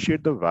to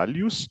appreciate the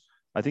values,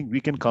 I think we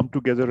can come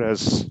together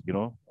as,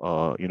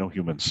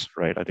 humans,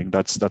 right? I think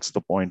that's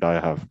the point I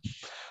have.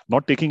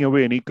 Not taking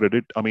away any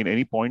credit. I mean,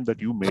 any point that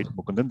you made,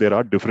 Mukundan, there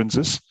are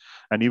differences.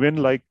 And even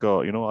like,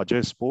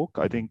 Ajay spoke,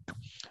 I think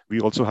we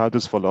also have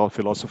this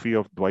philosophy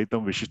of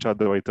Dvaitam,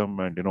 Vishishtadvaitam,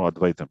 and,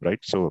 Advaitam, right?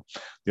 So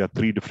there are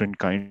three different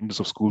kinds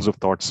of schools of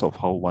thoughts of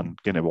how one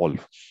can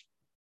evolve.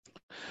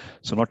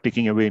 So not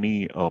taking away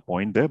any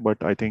point there,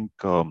 but I think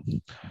the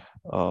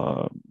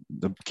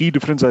key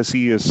difference I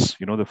see is,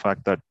 the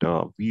fact that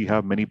we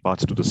have many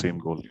paths to the same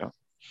goal. Yeah.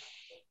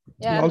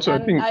 Yeah, Also,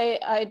 and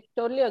I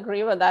totally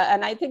agree with that.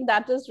 And I think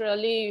that is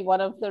really one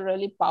of the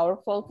really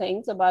powerful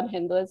things about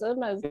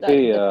Hinduism is that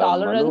the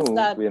tolerance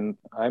Manu,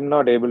 I'm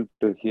not able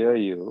to hear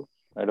you.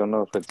 I don't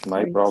know if it's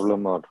my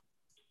problem or...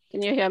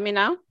 Can you hear me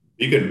now?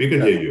 We can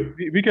hear you.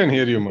 We can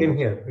hear you, Manu. We can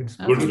hear. It's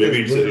good.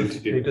 Maybe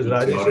it is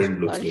Rajesh.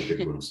 Looks like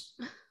it was.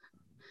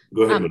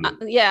 Go ahead,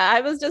 Manu. Yeah,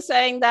 I was just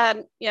saying that,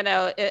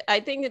 I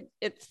think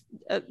it's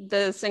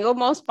the single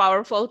most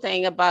powerful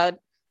thing about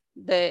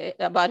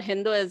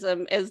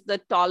Hinduism is the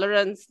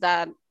tolerance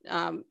that,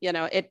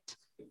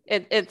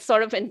 it's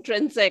sort of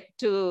intrinsic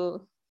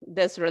to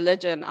this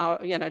religion, or,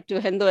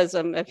 to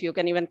Hinduism, if you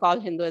can even call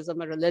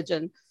Hinduism a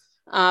religion.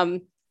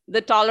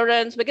 The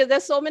tolerance, because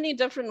there's so many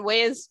different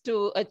ways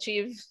to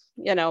achieve,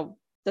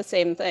 the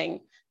same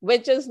thing,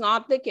 which is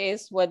not the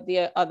case with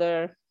the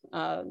other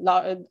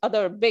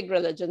big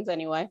religions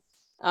anyway.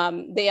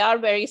 They are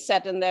very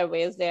set in their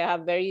ways. They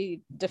have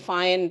very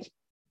defined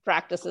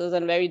practices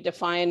and very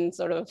defined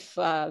sort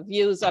of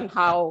views on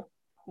how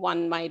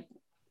one might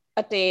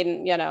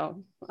attain,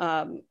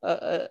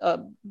 a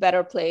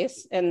better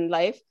place in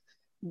life.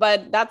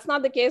 But that's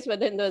not the case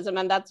with Hinduism.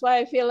 And that's why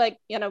I feel like,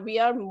 we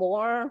are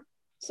more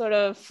sort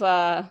of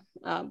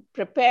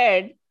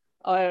prepared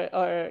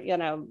or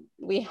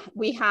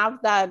we have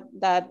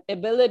that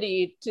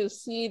ability to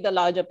see the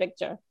larger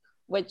picture,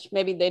 which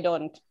maybe they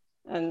don't.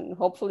 And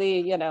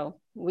hopefully,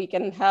 we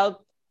can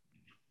help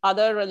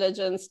other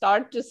religions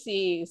start to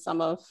see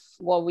some of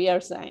what we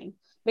are saying,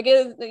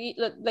 because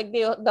like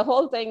the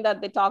whole thing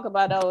that they talk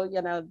about,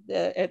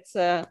 it's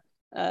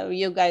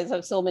you guys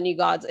have so many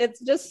gods.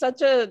 It's just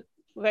such a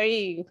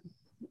very,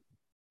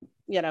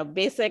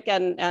 basic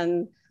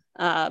and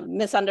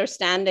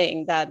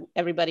misunderstanding that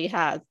everybody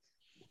has.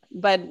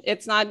 But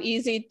it's not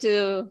easy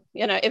to,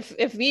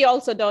 if we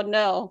also don't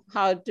know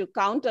how to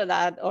counter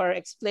that or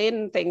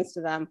explain things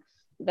to them,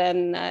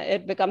 then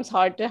it becomes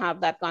hard to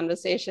have that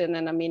conversation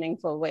in a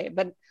meaningful way.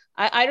 But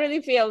I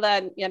really feel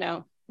that,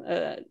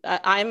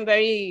 I'm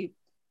very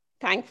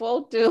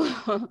thankful to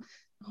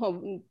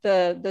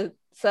the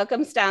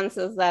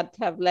circumstances that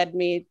have led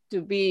me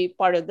to be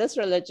part of this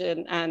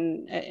religion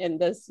and in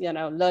this,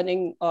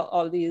 learning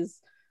all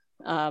these,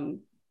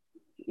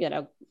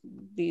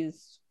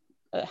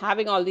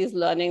 having all these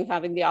learnings,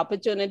 having the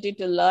opportunity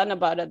to learn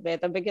about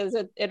Advaita, because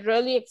it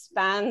really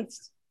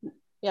expands,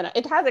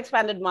 it has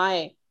expanded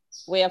my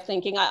way of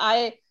thinking.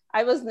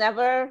 I was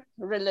never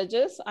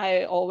religious.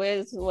 I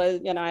always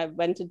was, I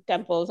went to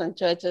temples and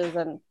churches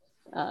and,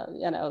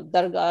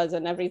 dargahs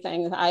and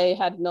everything.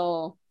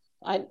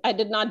 I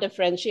did not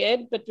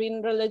differentiate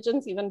between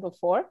religions even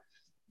before,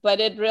 but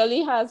it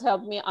really has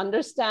helped me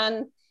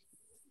understand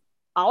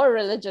our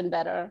religion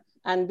better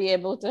and be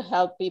able to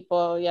help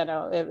people,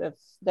 if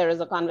there is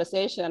a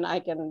conversation, I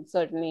can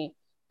certainly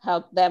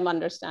help them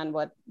understand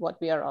what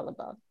we are all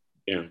about.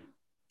 Yeah.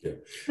 Yeah.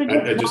 And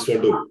I just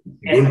want to,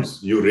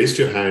 Gunz, you raised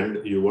your hand.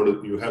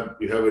 You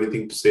have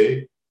anything to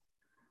say?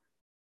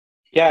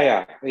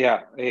 Yeah.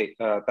 Hey,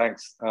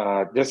 thanks.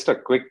 Just a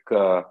quick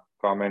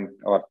comment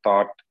or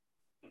thought.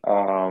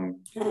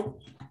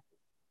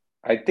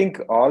 I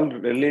think all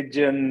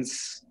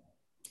religions,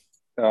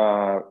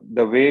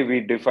 the way we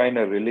define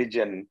a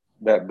religion,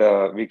 that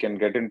we can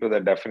get into the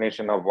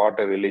definition of what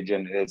a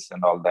religion is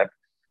and all that,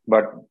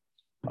 but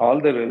all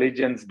the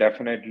religions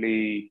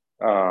definitely,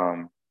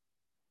 the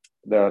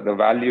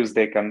values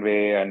they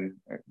convey and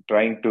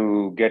trying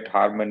to get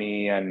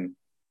harmony and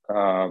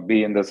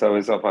be in the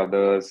service of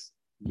others,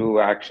 do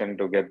action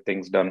to get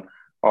things done,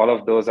 all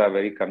of those are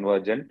very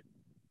convergent.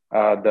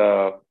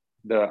 The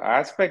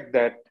aspect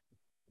that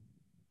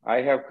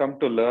I have come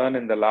to learn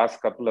in the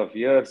last couple of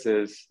years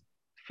is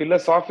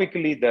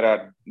philosophically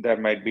there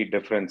might be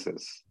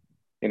differences.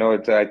 I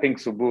think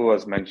Subbu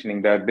was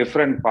mentioning there are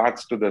different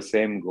paths to the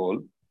same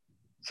goal.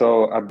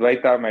 So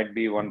Advaita might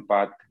be one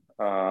path,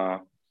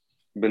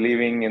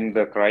 believing in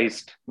the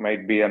Christ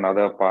might be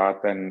another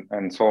path,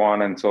 and so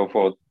on and so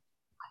forth.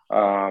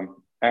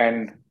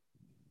 And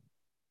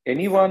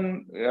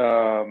anyone,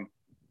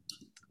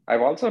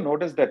 I've also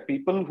noticed that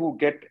people who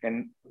get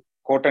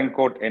quote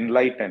unquote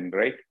enlightened,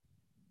 right?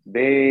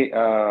 they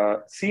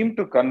seem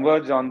to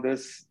converge on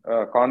this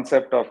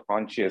concept of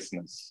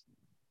consciousness,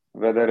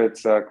 whether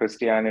it's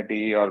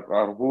Christianity or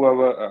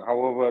whoever,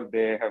 however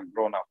they have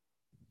grown up.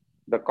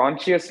 The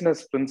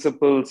consciousness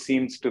principle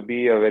seems to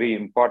be a very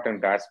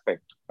important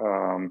aspect.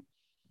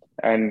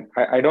 And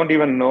I don't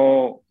even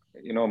know,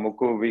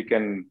 Mukku, we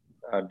can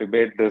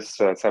debate this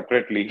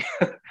separately.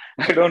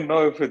 I don't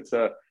know if it's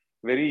a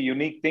very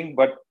unique thing,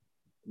 but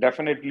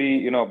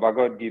definitely,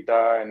 Bhagavad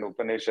Gita and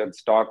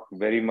Upanishads talk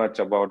very much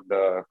about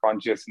the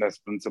consciousness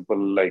principle,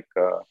 like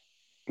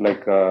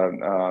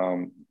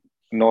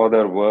no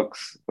other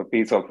works, a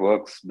piece of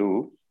works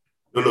do.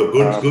 No,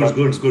 good.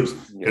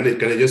 Yeah.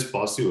 Can I just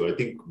pause you? I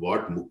think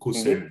what Mukku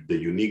said, the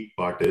unique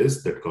part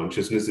is that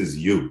consciousness is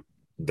you.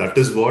 That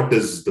is what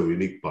is the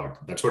unique part.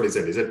 That's what he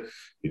said. He said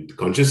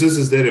consciousness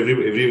is there. Every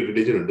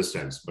religion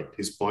understands. But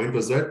his point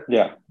was that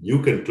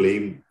you can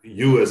claim,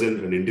 you as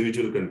an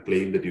individual can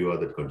claim that you are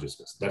that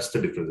consciousness. That's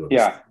the difference.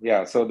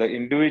 Yeah. So the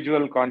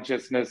individual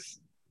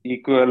consciousness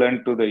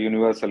equivalent to the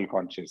universal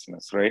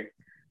consciousness, right?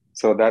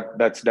 So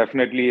that's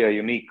definitely a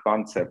unique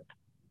concept.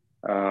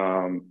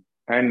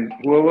 And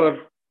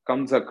whoever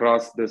comes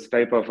across this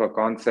type of a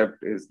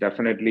concept is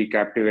definitely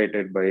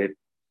captivated by it.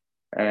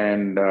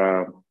 And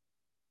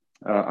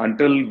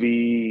until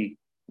we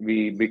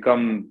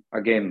become,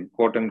 again,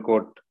 quote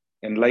unquote,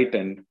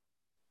 enlightened,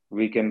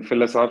 we can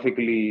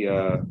philosophically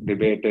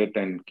debate it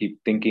and keep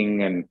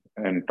thinking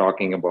and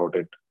talking about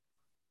it.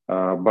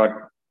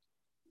 But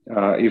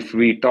if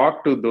we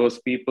talk to those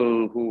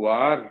people who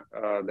are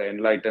the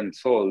enlightened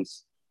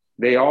souls,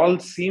 they all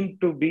seem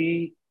to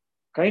be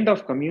kind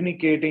of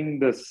communicating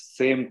the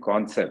same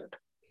concept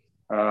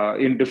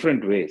in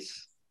different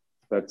ways.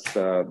 That's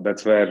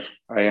where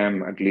I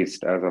am, at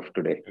least as of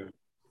today.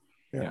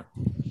 Yeah.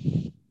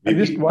 And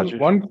just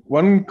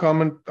one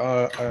comment.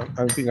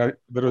 I think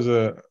there was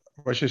a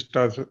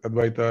Vashishta,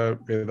 Advaita,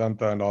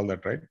 Vedanta, and all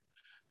that, right?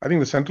 I think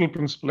the central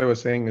principle I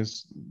was saying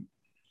is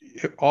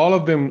all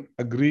of them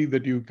agree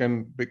that you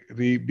can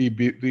be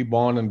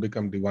reborn and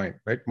become divine,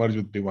 right? Merge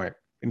with divine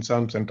in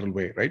some central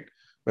way, right?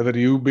 Whether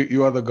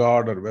you are the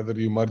God or whether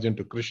you merge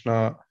into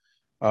Krishna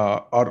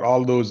or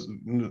all those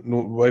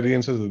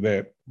variances are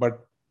there.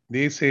 But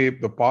they say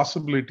the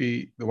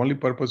possibility, the only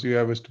purpose you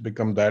have is to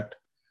become that,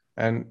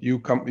 and you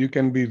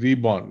can be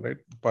reborn, right?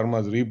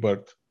 Parama's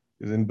rebirth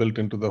is inbuilt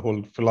into the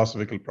whole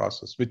philosophical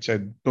process, which I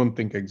don't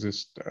think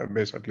exists,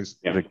 based at least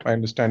my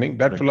understanding.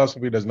 That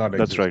philosophy does not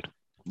exist. That's right.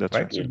 That's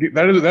right. So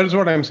that is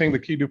what I'm saying. The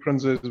key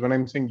difference is when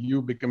I'm saying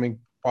you becoming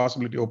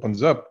possibility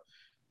opens up,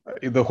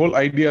 the whole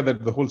idea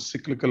that the whole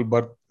cyclical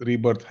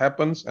rebirth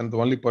happens, and the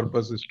only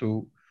purpose is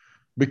to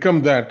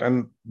become that,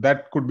 and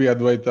that could be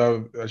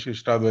Advaita,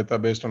 Shishta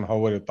Advaita, based on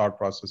however your thought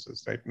process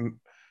is, right?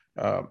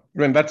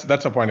 When that's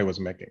the point I was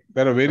making.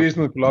 There are various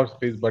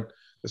philosophies, but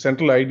the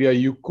central idea,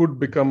 you could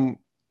become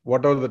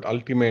whatever that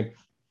ultimate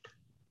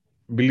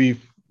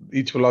belief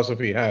each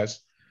philosophy has.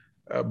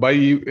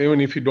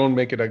 Even if you don't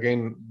make it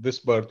again this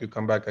birth, you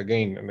come back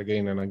again and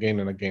again and again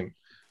and again.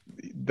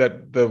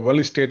 That the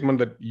only statement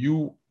that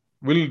you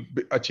will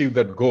achieve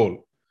that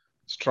goal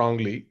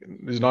strongly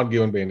is not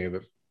given by any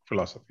other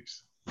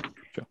philosophies.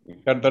 Sure.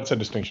 That's a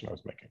distinction I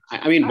was making.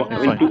 I mean,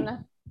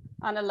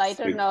 on a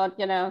lighter note,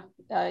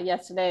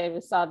 yesterday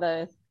we saw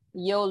the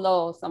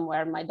YOLO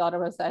somewhere. My daughter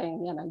was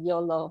saying,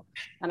 YOLO.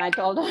 And I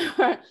told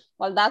her,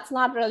 well, that's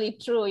not really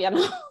true, Yeah.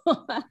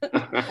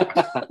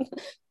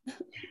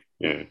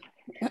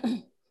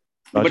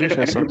 But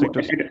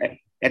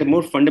at a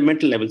more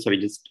fundamental level, sorry,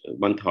 just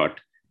one thought.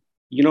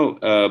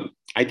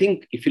 I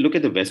think if you look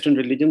at the Western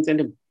religions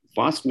and a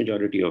vast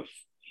majority of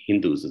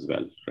Hindus as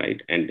well,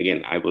 right? And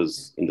again, I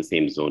was in the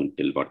same zone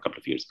till about a couple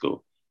of years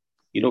ago.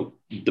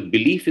 The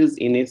belief is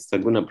in a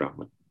Saguna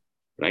Brahman,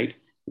 right?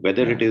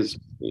 Whether it is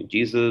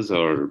Jesus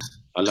or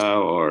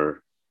Allah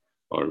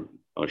or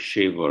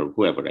Shiv or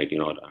whoever, right?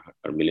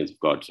 Or millions of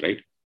gods,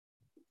 right?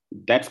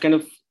 That's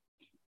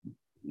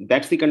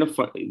the kind of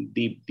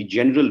the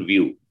general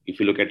view. If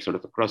you look at sort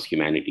of across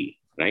humanity,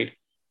 right?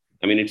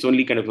 I mean, it's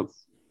only kind of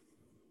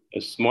a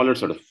smaller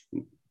sort of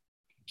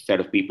set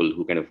of people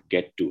who kind of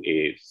get to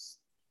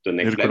the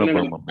next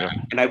level.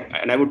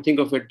 And I would think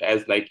of it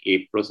as like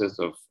a process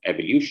of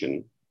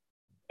evolution.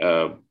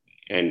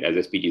 And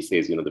as SPG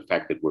says, the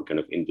fact that we're kind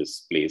of in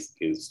this place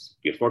is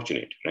we're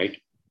fortunate, right?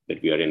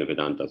 That we are in a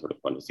Vedanta sort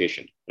of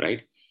conversation,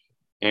 right?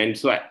 And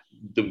so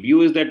the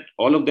view is that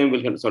all of them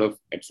will kind of sort of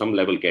at some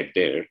level get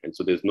there. And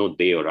so there's no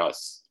they or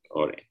us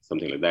or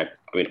something like that.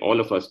 I mean, all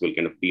of us will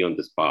kind of be on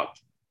this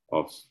path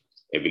of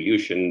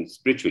evolution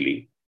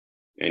spiritually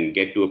and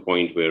get to a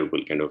point where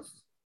we'll kind of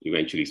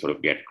eventually sort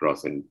of get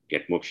across and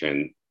get moksha.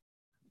 And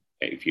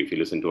if you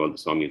listen to all the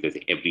Swamis, they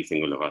say every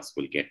single of us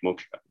will get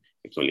moksha.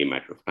 It's only a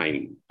matter of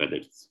time, whether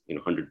it's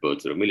 100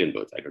 births or 1,000,000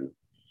 births, I don't know.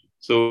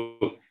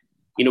 So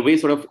in a way,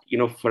 sort of,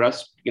 for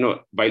us,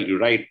 while you're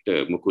right,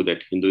 Mukku,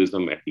 that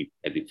Hinduism at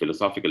the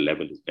philosophical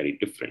level is very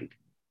different.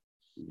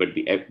 But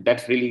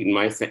that's really, in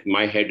my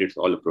head, it's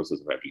all a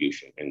process of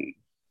evolution. And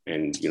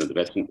And a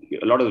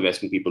lot of the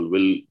Western people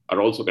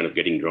are also kind of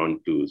getting drawn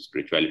to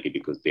spirituality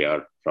because they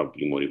are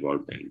probably more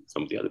evolved than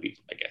some of the other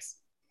people, I guess.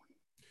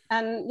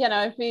 And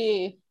if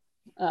we,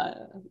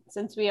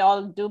 since we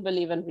all do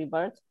believe in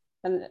rebirth,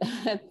 and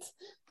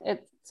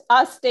it's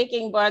us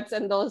taking births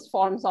in those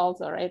forms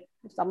also, right?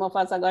 Some of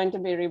us are going to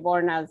be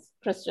reborn as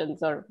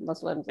Christians or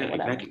Muslims or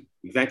whatever.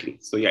 Exactly.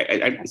 So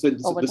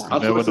this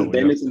us versus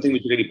them is something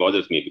which really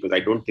bothers me, because I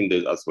don't think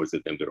there's us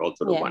versus them. We're all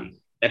sort of one.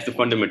 That's the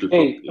fundamental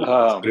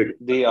spirit.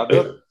 The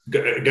other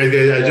guys,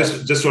 I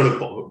just want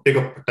to take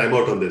a time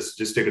out on this.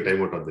 Just take a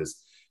time out on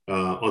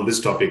this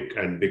topic,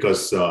 and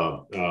because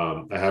I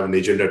have an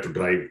agenda to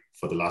drive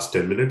for the last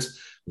 10 minutes.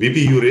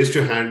 VP, you raised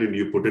your hand and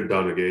you put it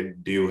down again.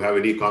 Do you have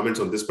any comments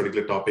on this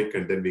particular topic?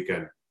 And then we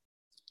can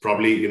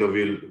probably,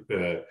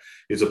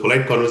 it's a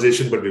polite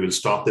conversation, but we will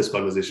stop this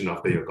conversation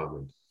after your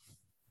comment.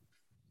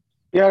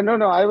 Yeah, no,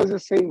 I was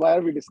just saying, why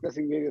are we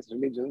discussing various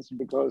religions?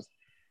 Because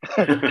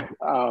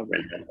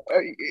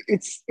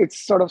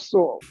it's sort of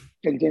so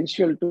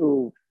tangential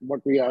to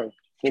what we are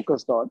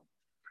focused on.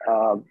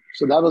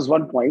 So that was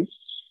one point.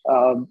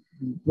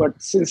 But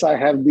since I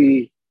have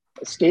the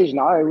stage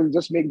now, I will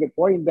just make the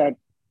point that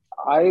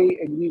I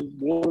agree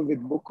more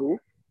with Buku.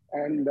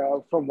 And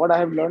from what I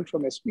have learned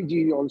from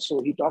SPG also,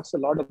 he talks a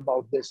lot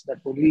about this, that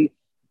only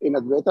in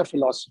Advaita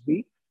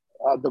philosophy,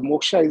 the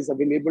moksha is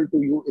available to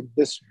you in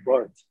this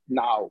birth,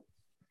 now.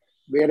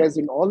 Whereas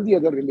in all the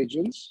other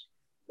religions,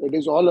 it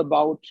is all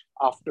about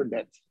after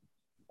death.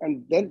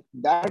 And then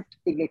that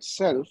in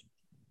itself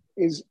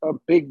is a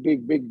big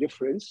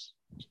difference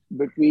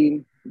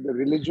between the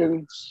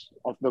religions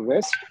of the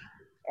West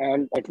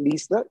and at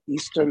least the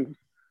Eastern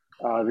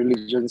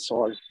religions,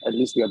 or at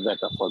least the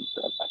Advaita for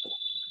that matter.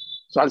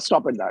 So I'll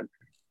stop at that.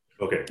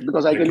 Okay.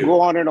 Because I can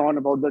go on and on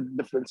about the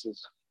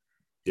differences.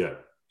 Yeah.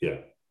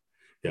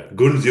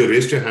 Gunz, you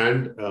raised your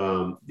hand.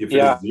 If it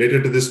is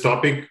related to this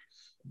topic,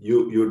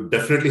 you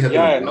definitely have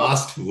the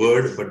last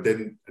word, but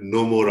then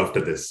no more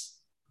after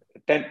this.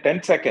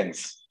 10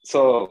 seconds.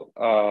 So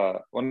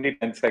only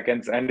 10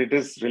 seconds, and it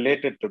is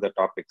related to the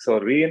topic. So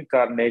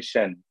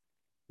reincarnation,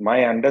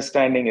 my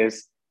understanding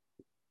is,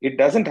 it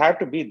doesn't have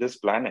to be this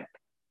planet.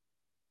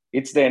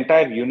 It's the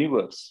entire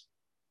universe.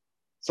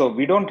 So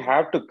we don't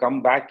have to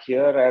come back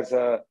here as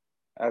a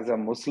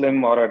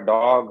Muslim or a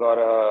dog or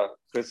a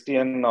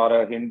Christian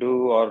or a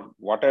Hindu or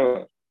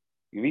whatever.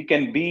 We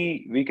can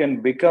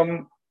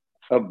become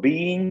a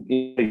being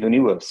in the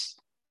universe.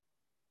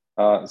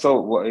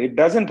 So it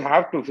doesn't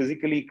have to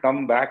physically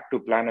come back to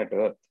planet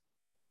Earth,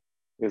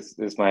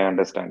 is my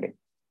understanding.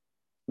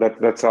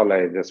 That's all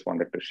I just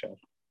wanted to share.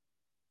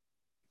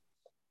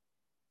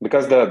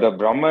 Because the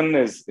Brahman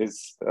is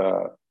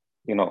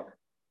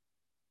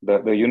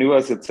the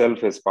universe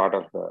itself is part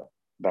of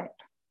that.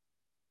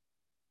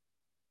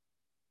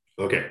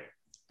 Okay,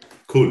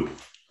 cool.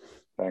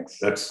 Thanks.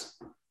 That's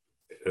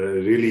a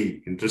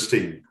really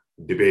interesting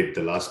debate,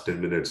 the last 10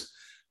 minutes.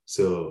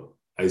 So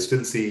I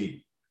still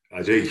see,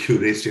 Ajay, you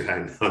raised your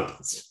hand on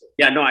this.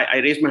 Yeah, no, I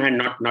raised my hand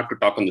not to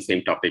talk on the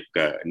same topic.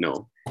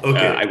 No.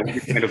 Okay. I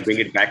wanted to kind of bring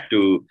it back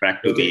to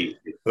the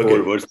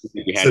core verses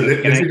we had. So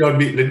let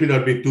me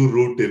not be too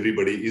rude to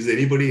everybody. Is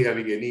anybody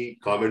having any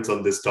comments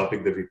on this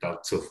topic that we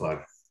talked so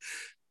far?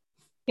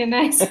 Can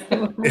I say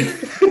one?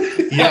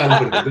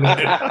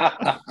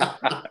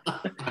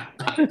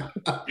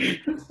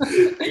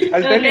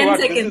 I'll tell you what,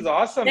 this is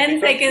awesome. 10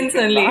 seconds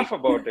only. Laugh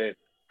about it.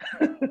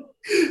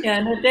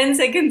 10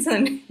 seconds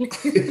only.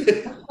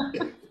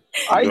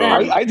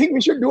 I think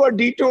we should do a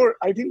detour.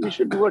 I think we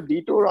should do a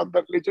detour on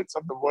the religions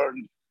of the world.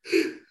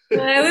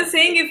 I was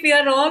saying, if we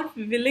are all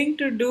willing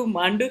to do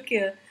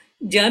Mandukya,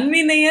 जन्म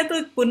ही नहीं है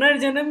तो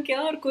पुनर्जन्म क्या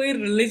और कोई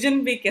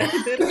religion भी क्या?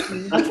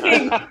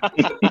 Nothing.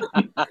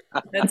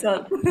 That's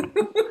all.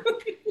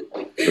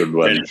 Good one.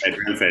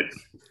 Well said.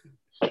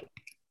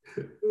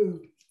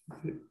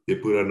 ये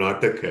पूरा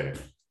नाटक है.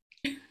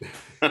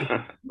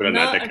 पूरा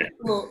नाटक है.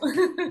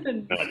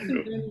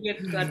 Don't get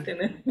caught in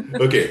it.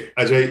 Okay,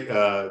 Ajay,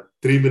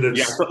 3 minutes.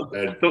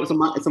 Yeah. So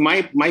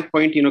my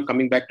point,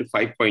 coming back to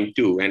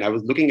 5.2, and I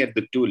was looking at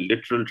the two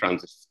literal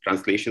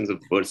translations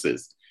of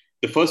verses.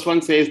 The first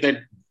one says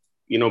that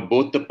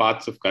both the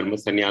paths of karma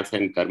sannyasa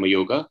and karma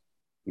yoga,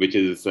 which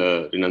is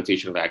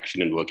renunciation of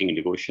action and working in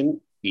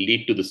devotion,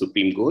 lead to the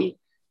supreme goal.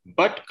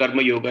 But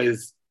karma yoga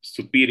is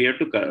superior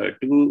to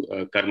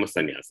karma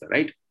sannyasa,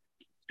 right?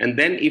 And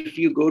then if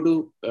you go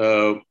to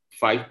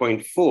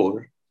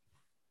 5.4,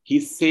 he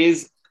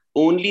says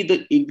only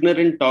the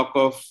ignorant talk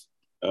of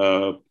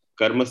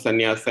karma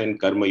sannyasa and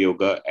karma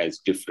yoga as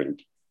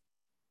different.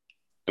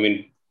 I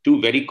mean, two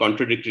very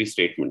contradictory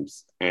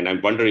statements. And I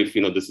wonder if,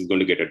 this is going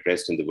to get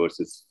addressed in the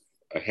verses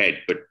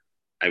ahead, but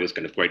I was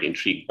kind of quite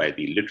intrigued by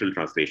the literal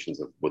translations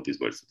of both these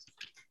verses.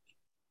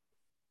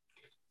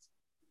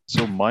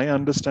 So my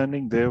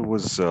understanding there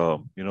was,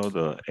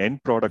 the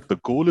end product, the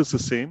goal is the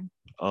same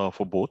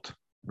for both,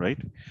 right?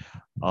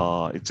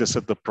 It's just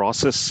that the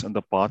process and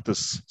the path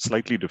is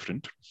slightly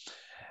different.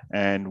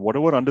 And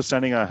whatever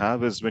understanding I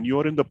have is when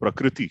you're in the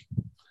Prakriti,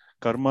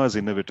 karma is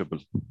inevitable,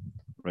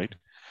 right?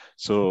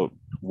 So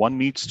one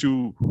needs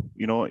to,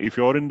 if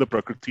you're in the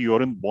Prakriti,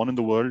 born in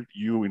the world,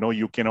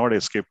 you cannot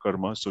escape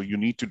karma. So you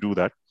need to do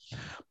that.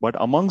 But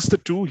amongst the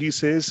two, he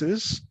says,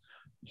 is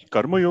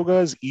Karma Yoga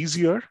is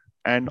easier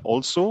and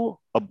also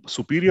a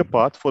superior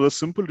path for the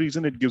simple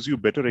reason it gives you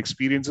better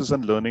experiences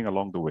and learning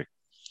along the way,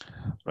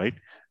 right?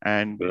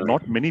 And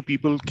not many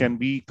people can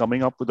be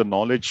coming up with the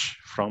knowledge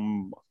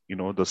from,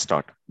 the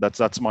start.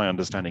 That's my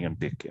understanding and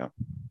take. Yeah.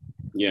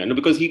 Yeah, no,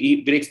 because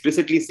he very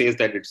explicitly says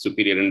that it's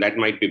superior, and that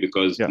might be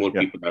because more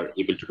people are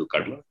able to do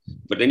karma.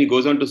 But then he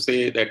goes on to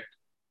say that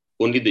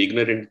only the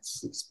ignorant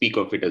speak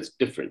of it as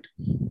different.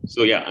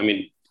 So yeah, I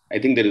mean, I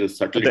think there is a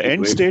subtlety. At the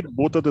end state,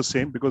 both are the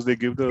same because they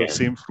give the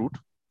same fruit.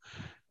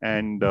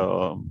 And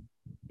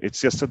it's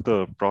just that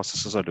the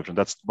processes are different.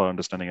 That's my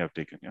understanding I've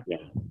taken. Yeah.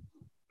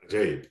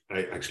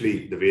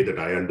 Ajay, the way that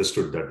I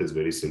understood that is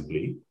very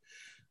simply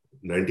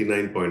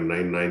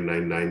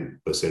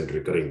 99.9999%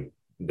 recurring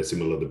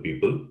decimal of the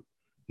people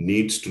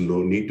need to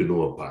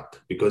know a path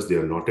because they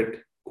are not at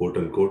quote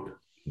unquote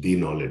the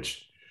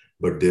knowledge.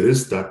 But there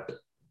is that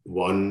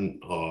one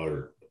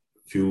or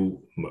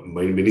few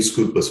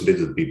minuscule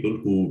percentage of people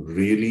who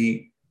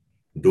really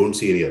don't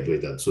see any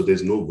Advaita. So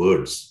there's no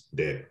words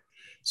there.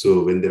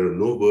 So when there are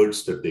no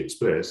words that they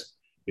express,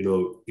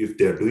 if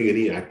they're doing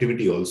any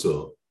activity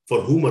also,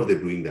 for whom are they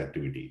doing the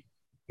activity?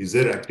 Is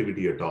there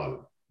activity at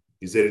all?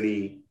 Is there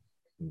any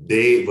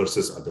they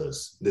versus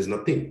others? There's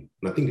nothing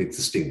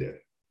existing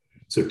there.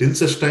 So till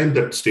such time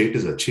that state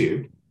is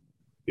achieved,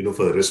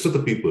 for the rest of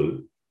the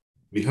people,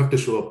 we have to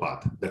show a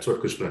path. That's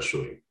what Krishna is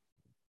showing.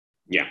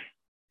 Yeah,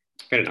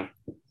 fair enough.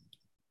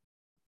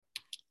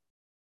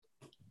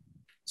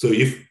 So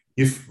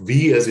if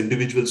we as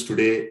individuals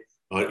today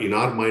are in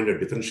our mind are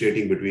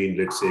differentiating between,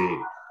 let's say,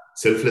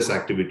 selfless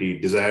activity,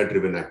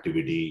 desire-driven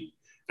activity,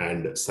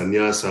 and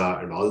sannyasa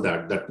and all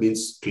that, that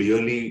means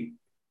clearly,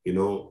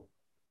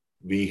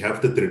 we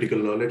have the theoretical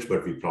knowledge,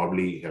 but we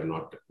probably have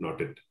not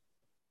yet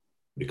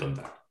become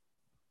that.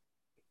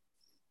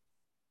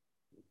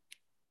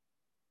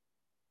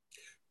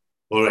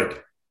 All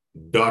right,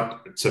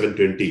 dot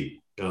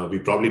 7:20. We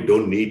probably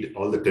don't need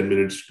all the 10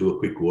 minutes to do a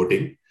quick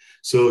voting.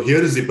 So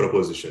here is the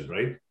proposition,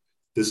 right?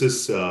 This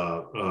is based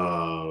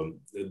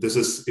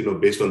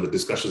on the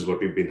discussions what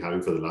we've been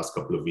having for the last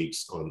couple of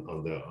weeks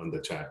on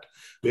the chat.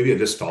 Maybe I'll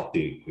just stop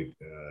the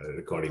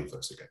recording for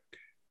a second.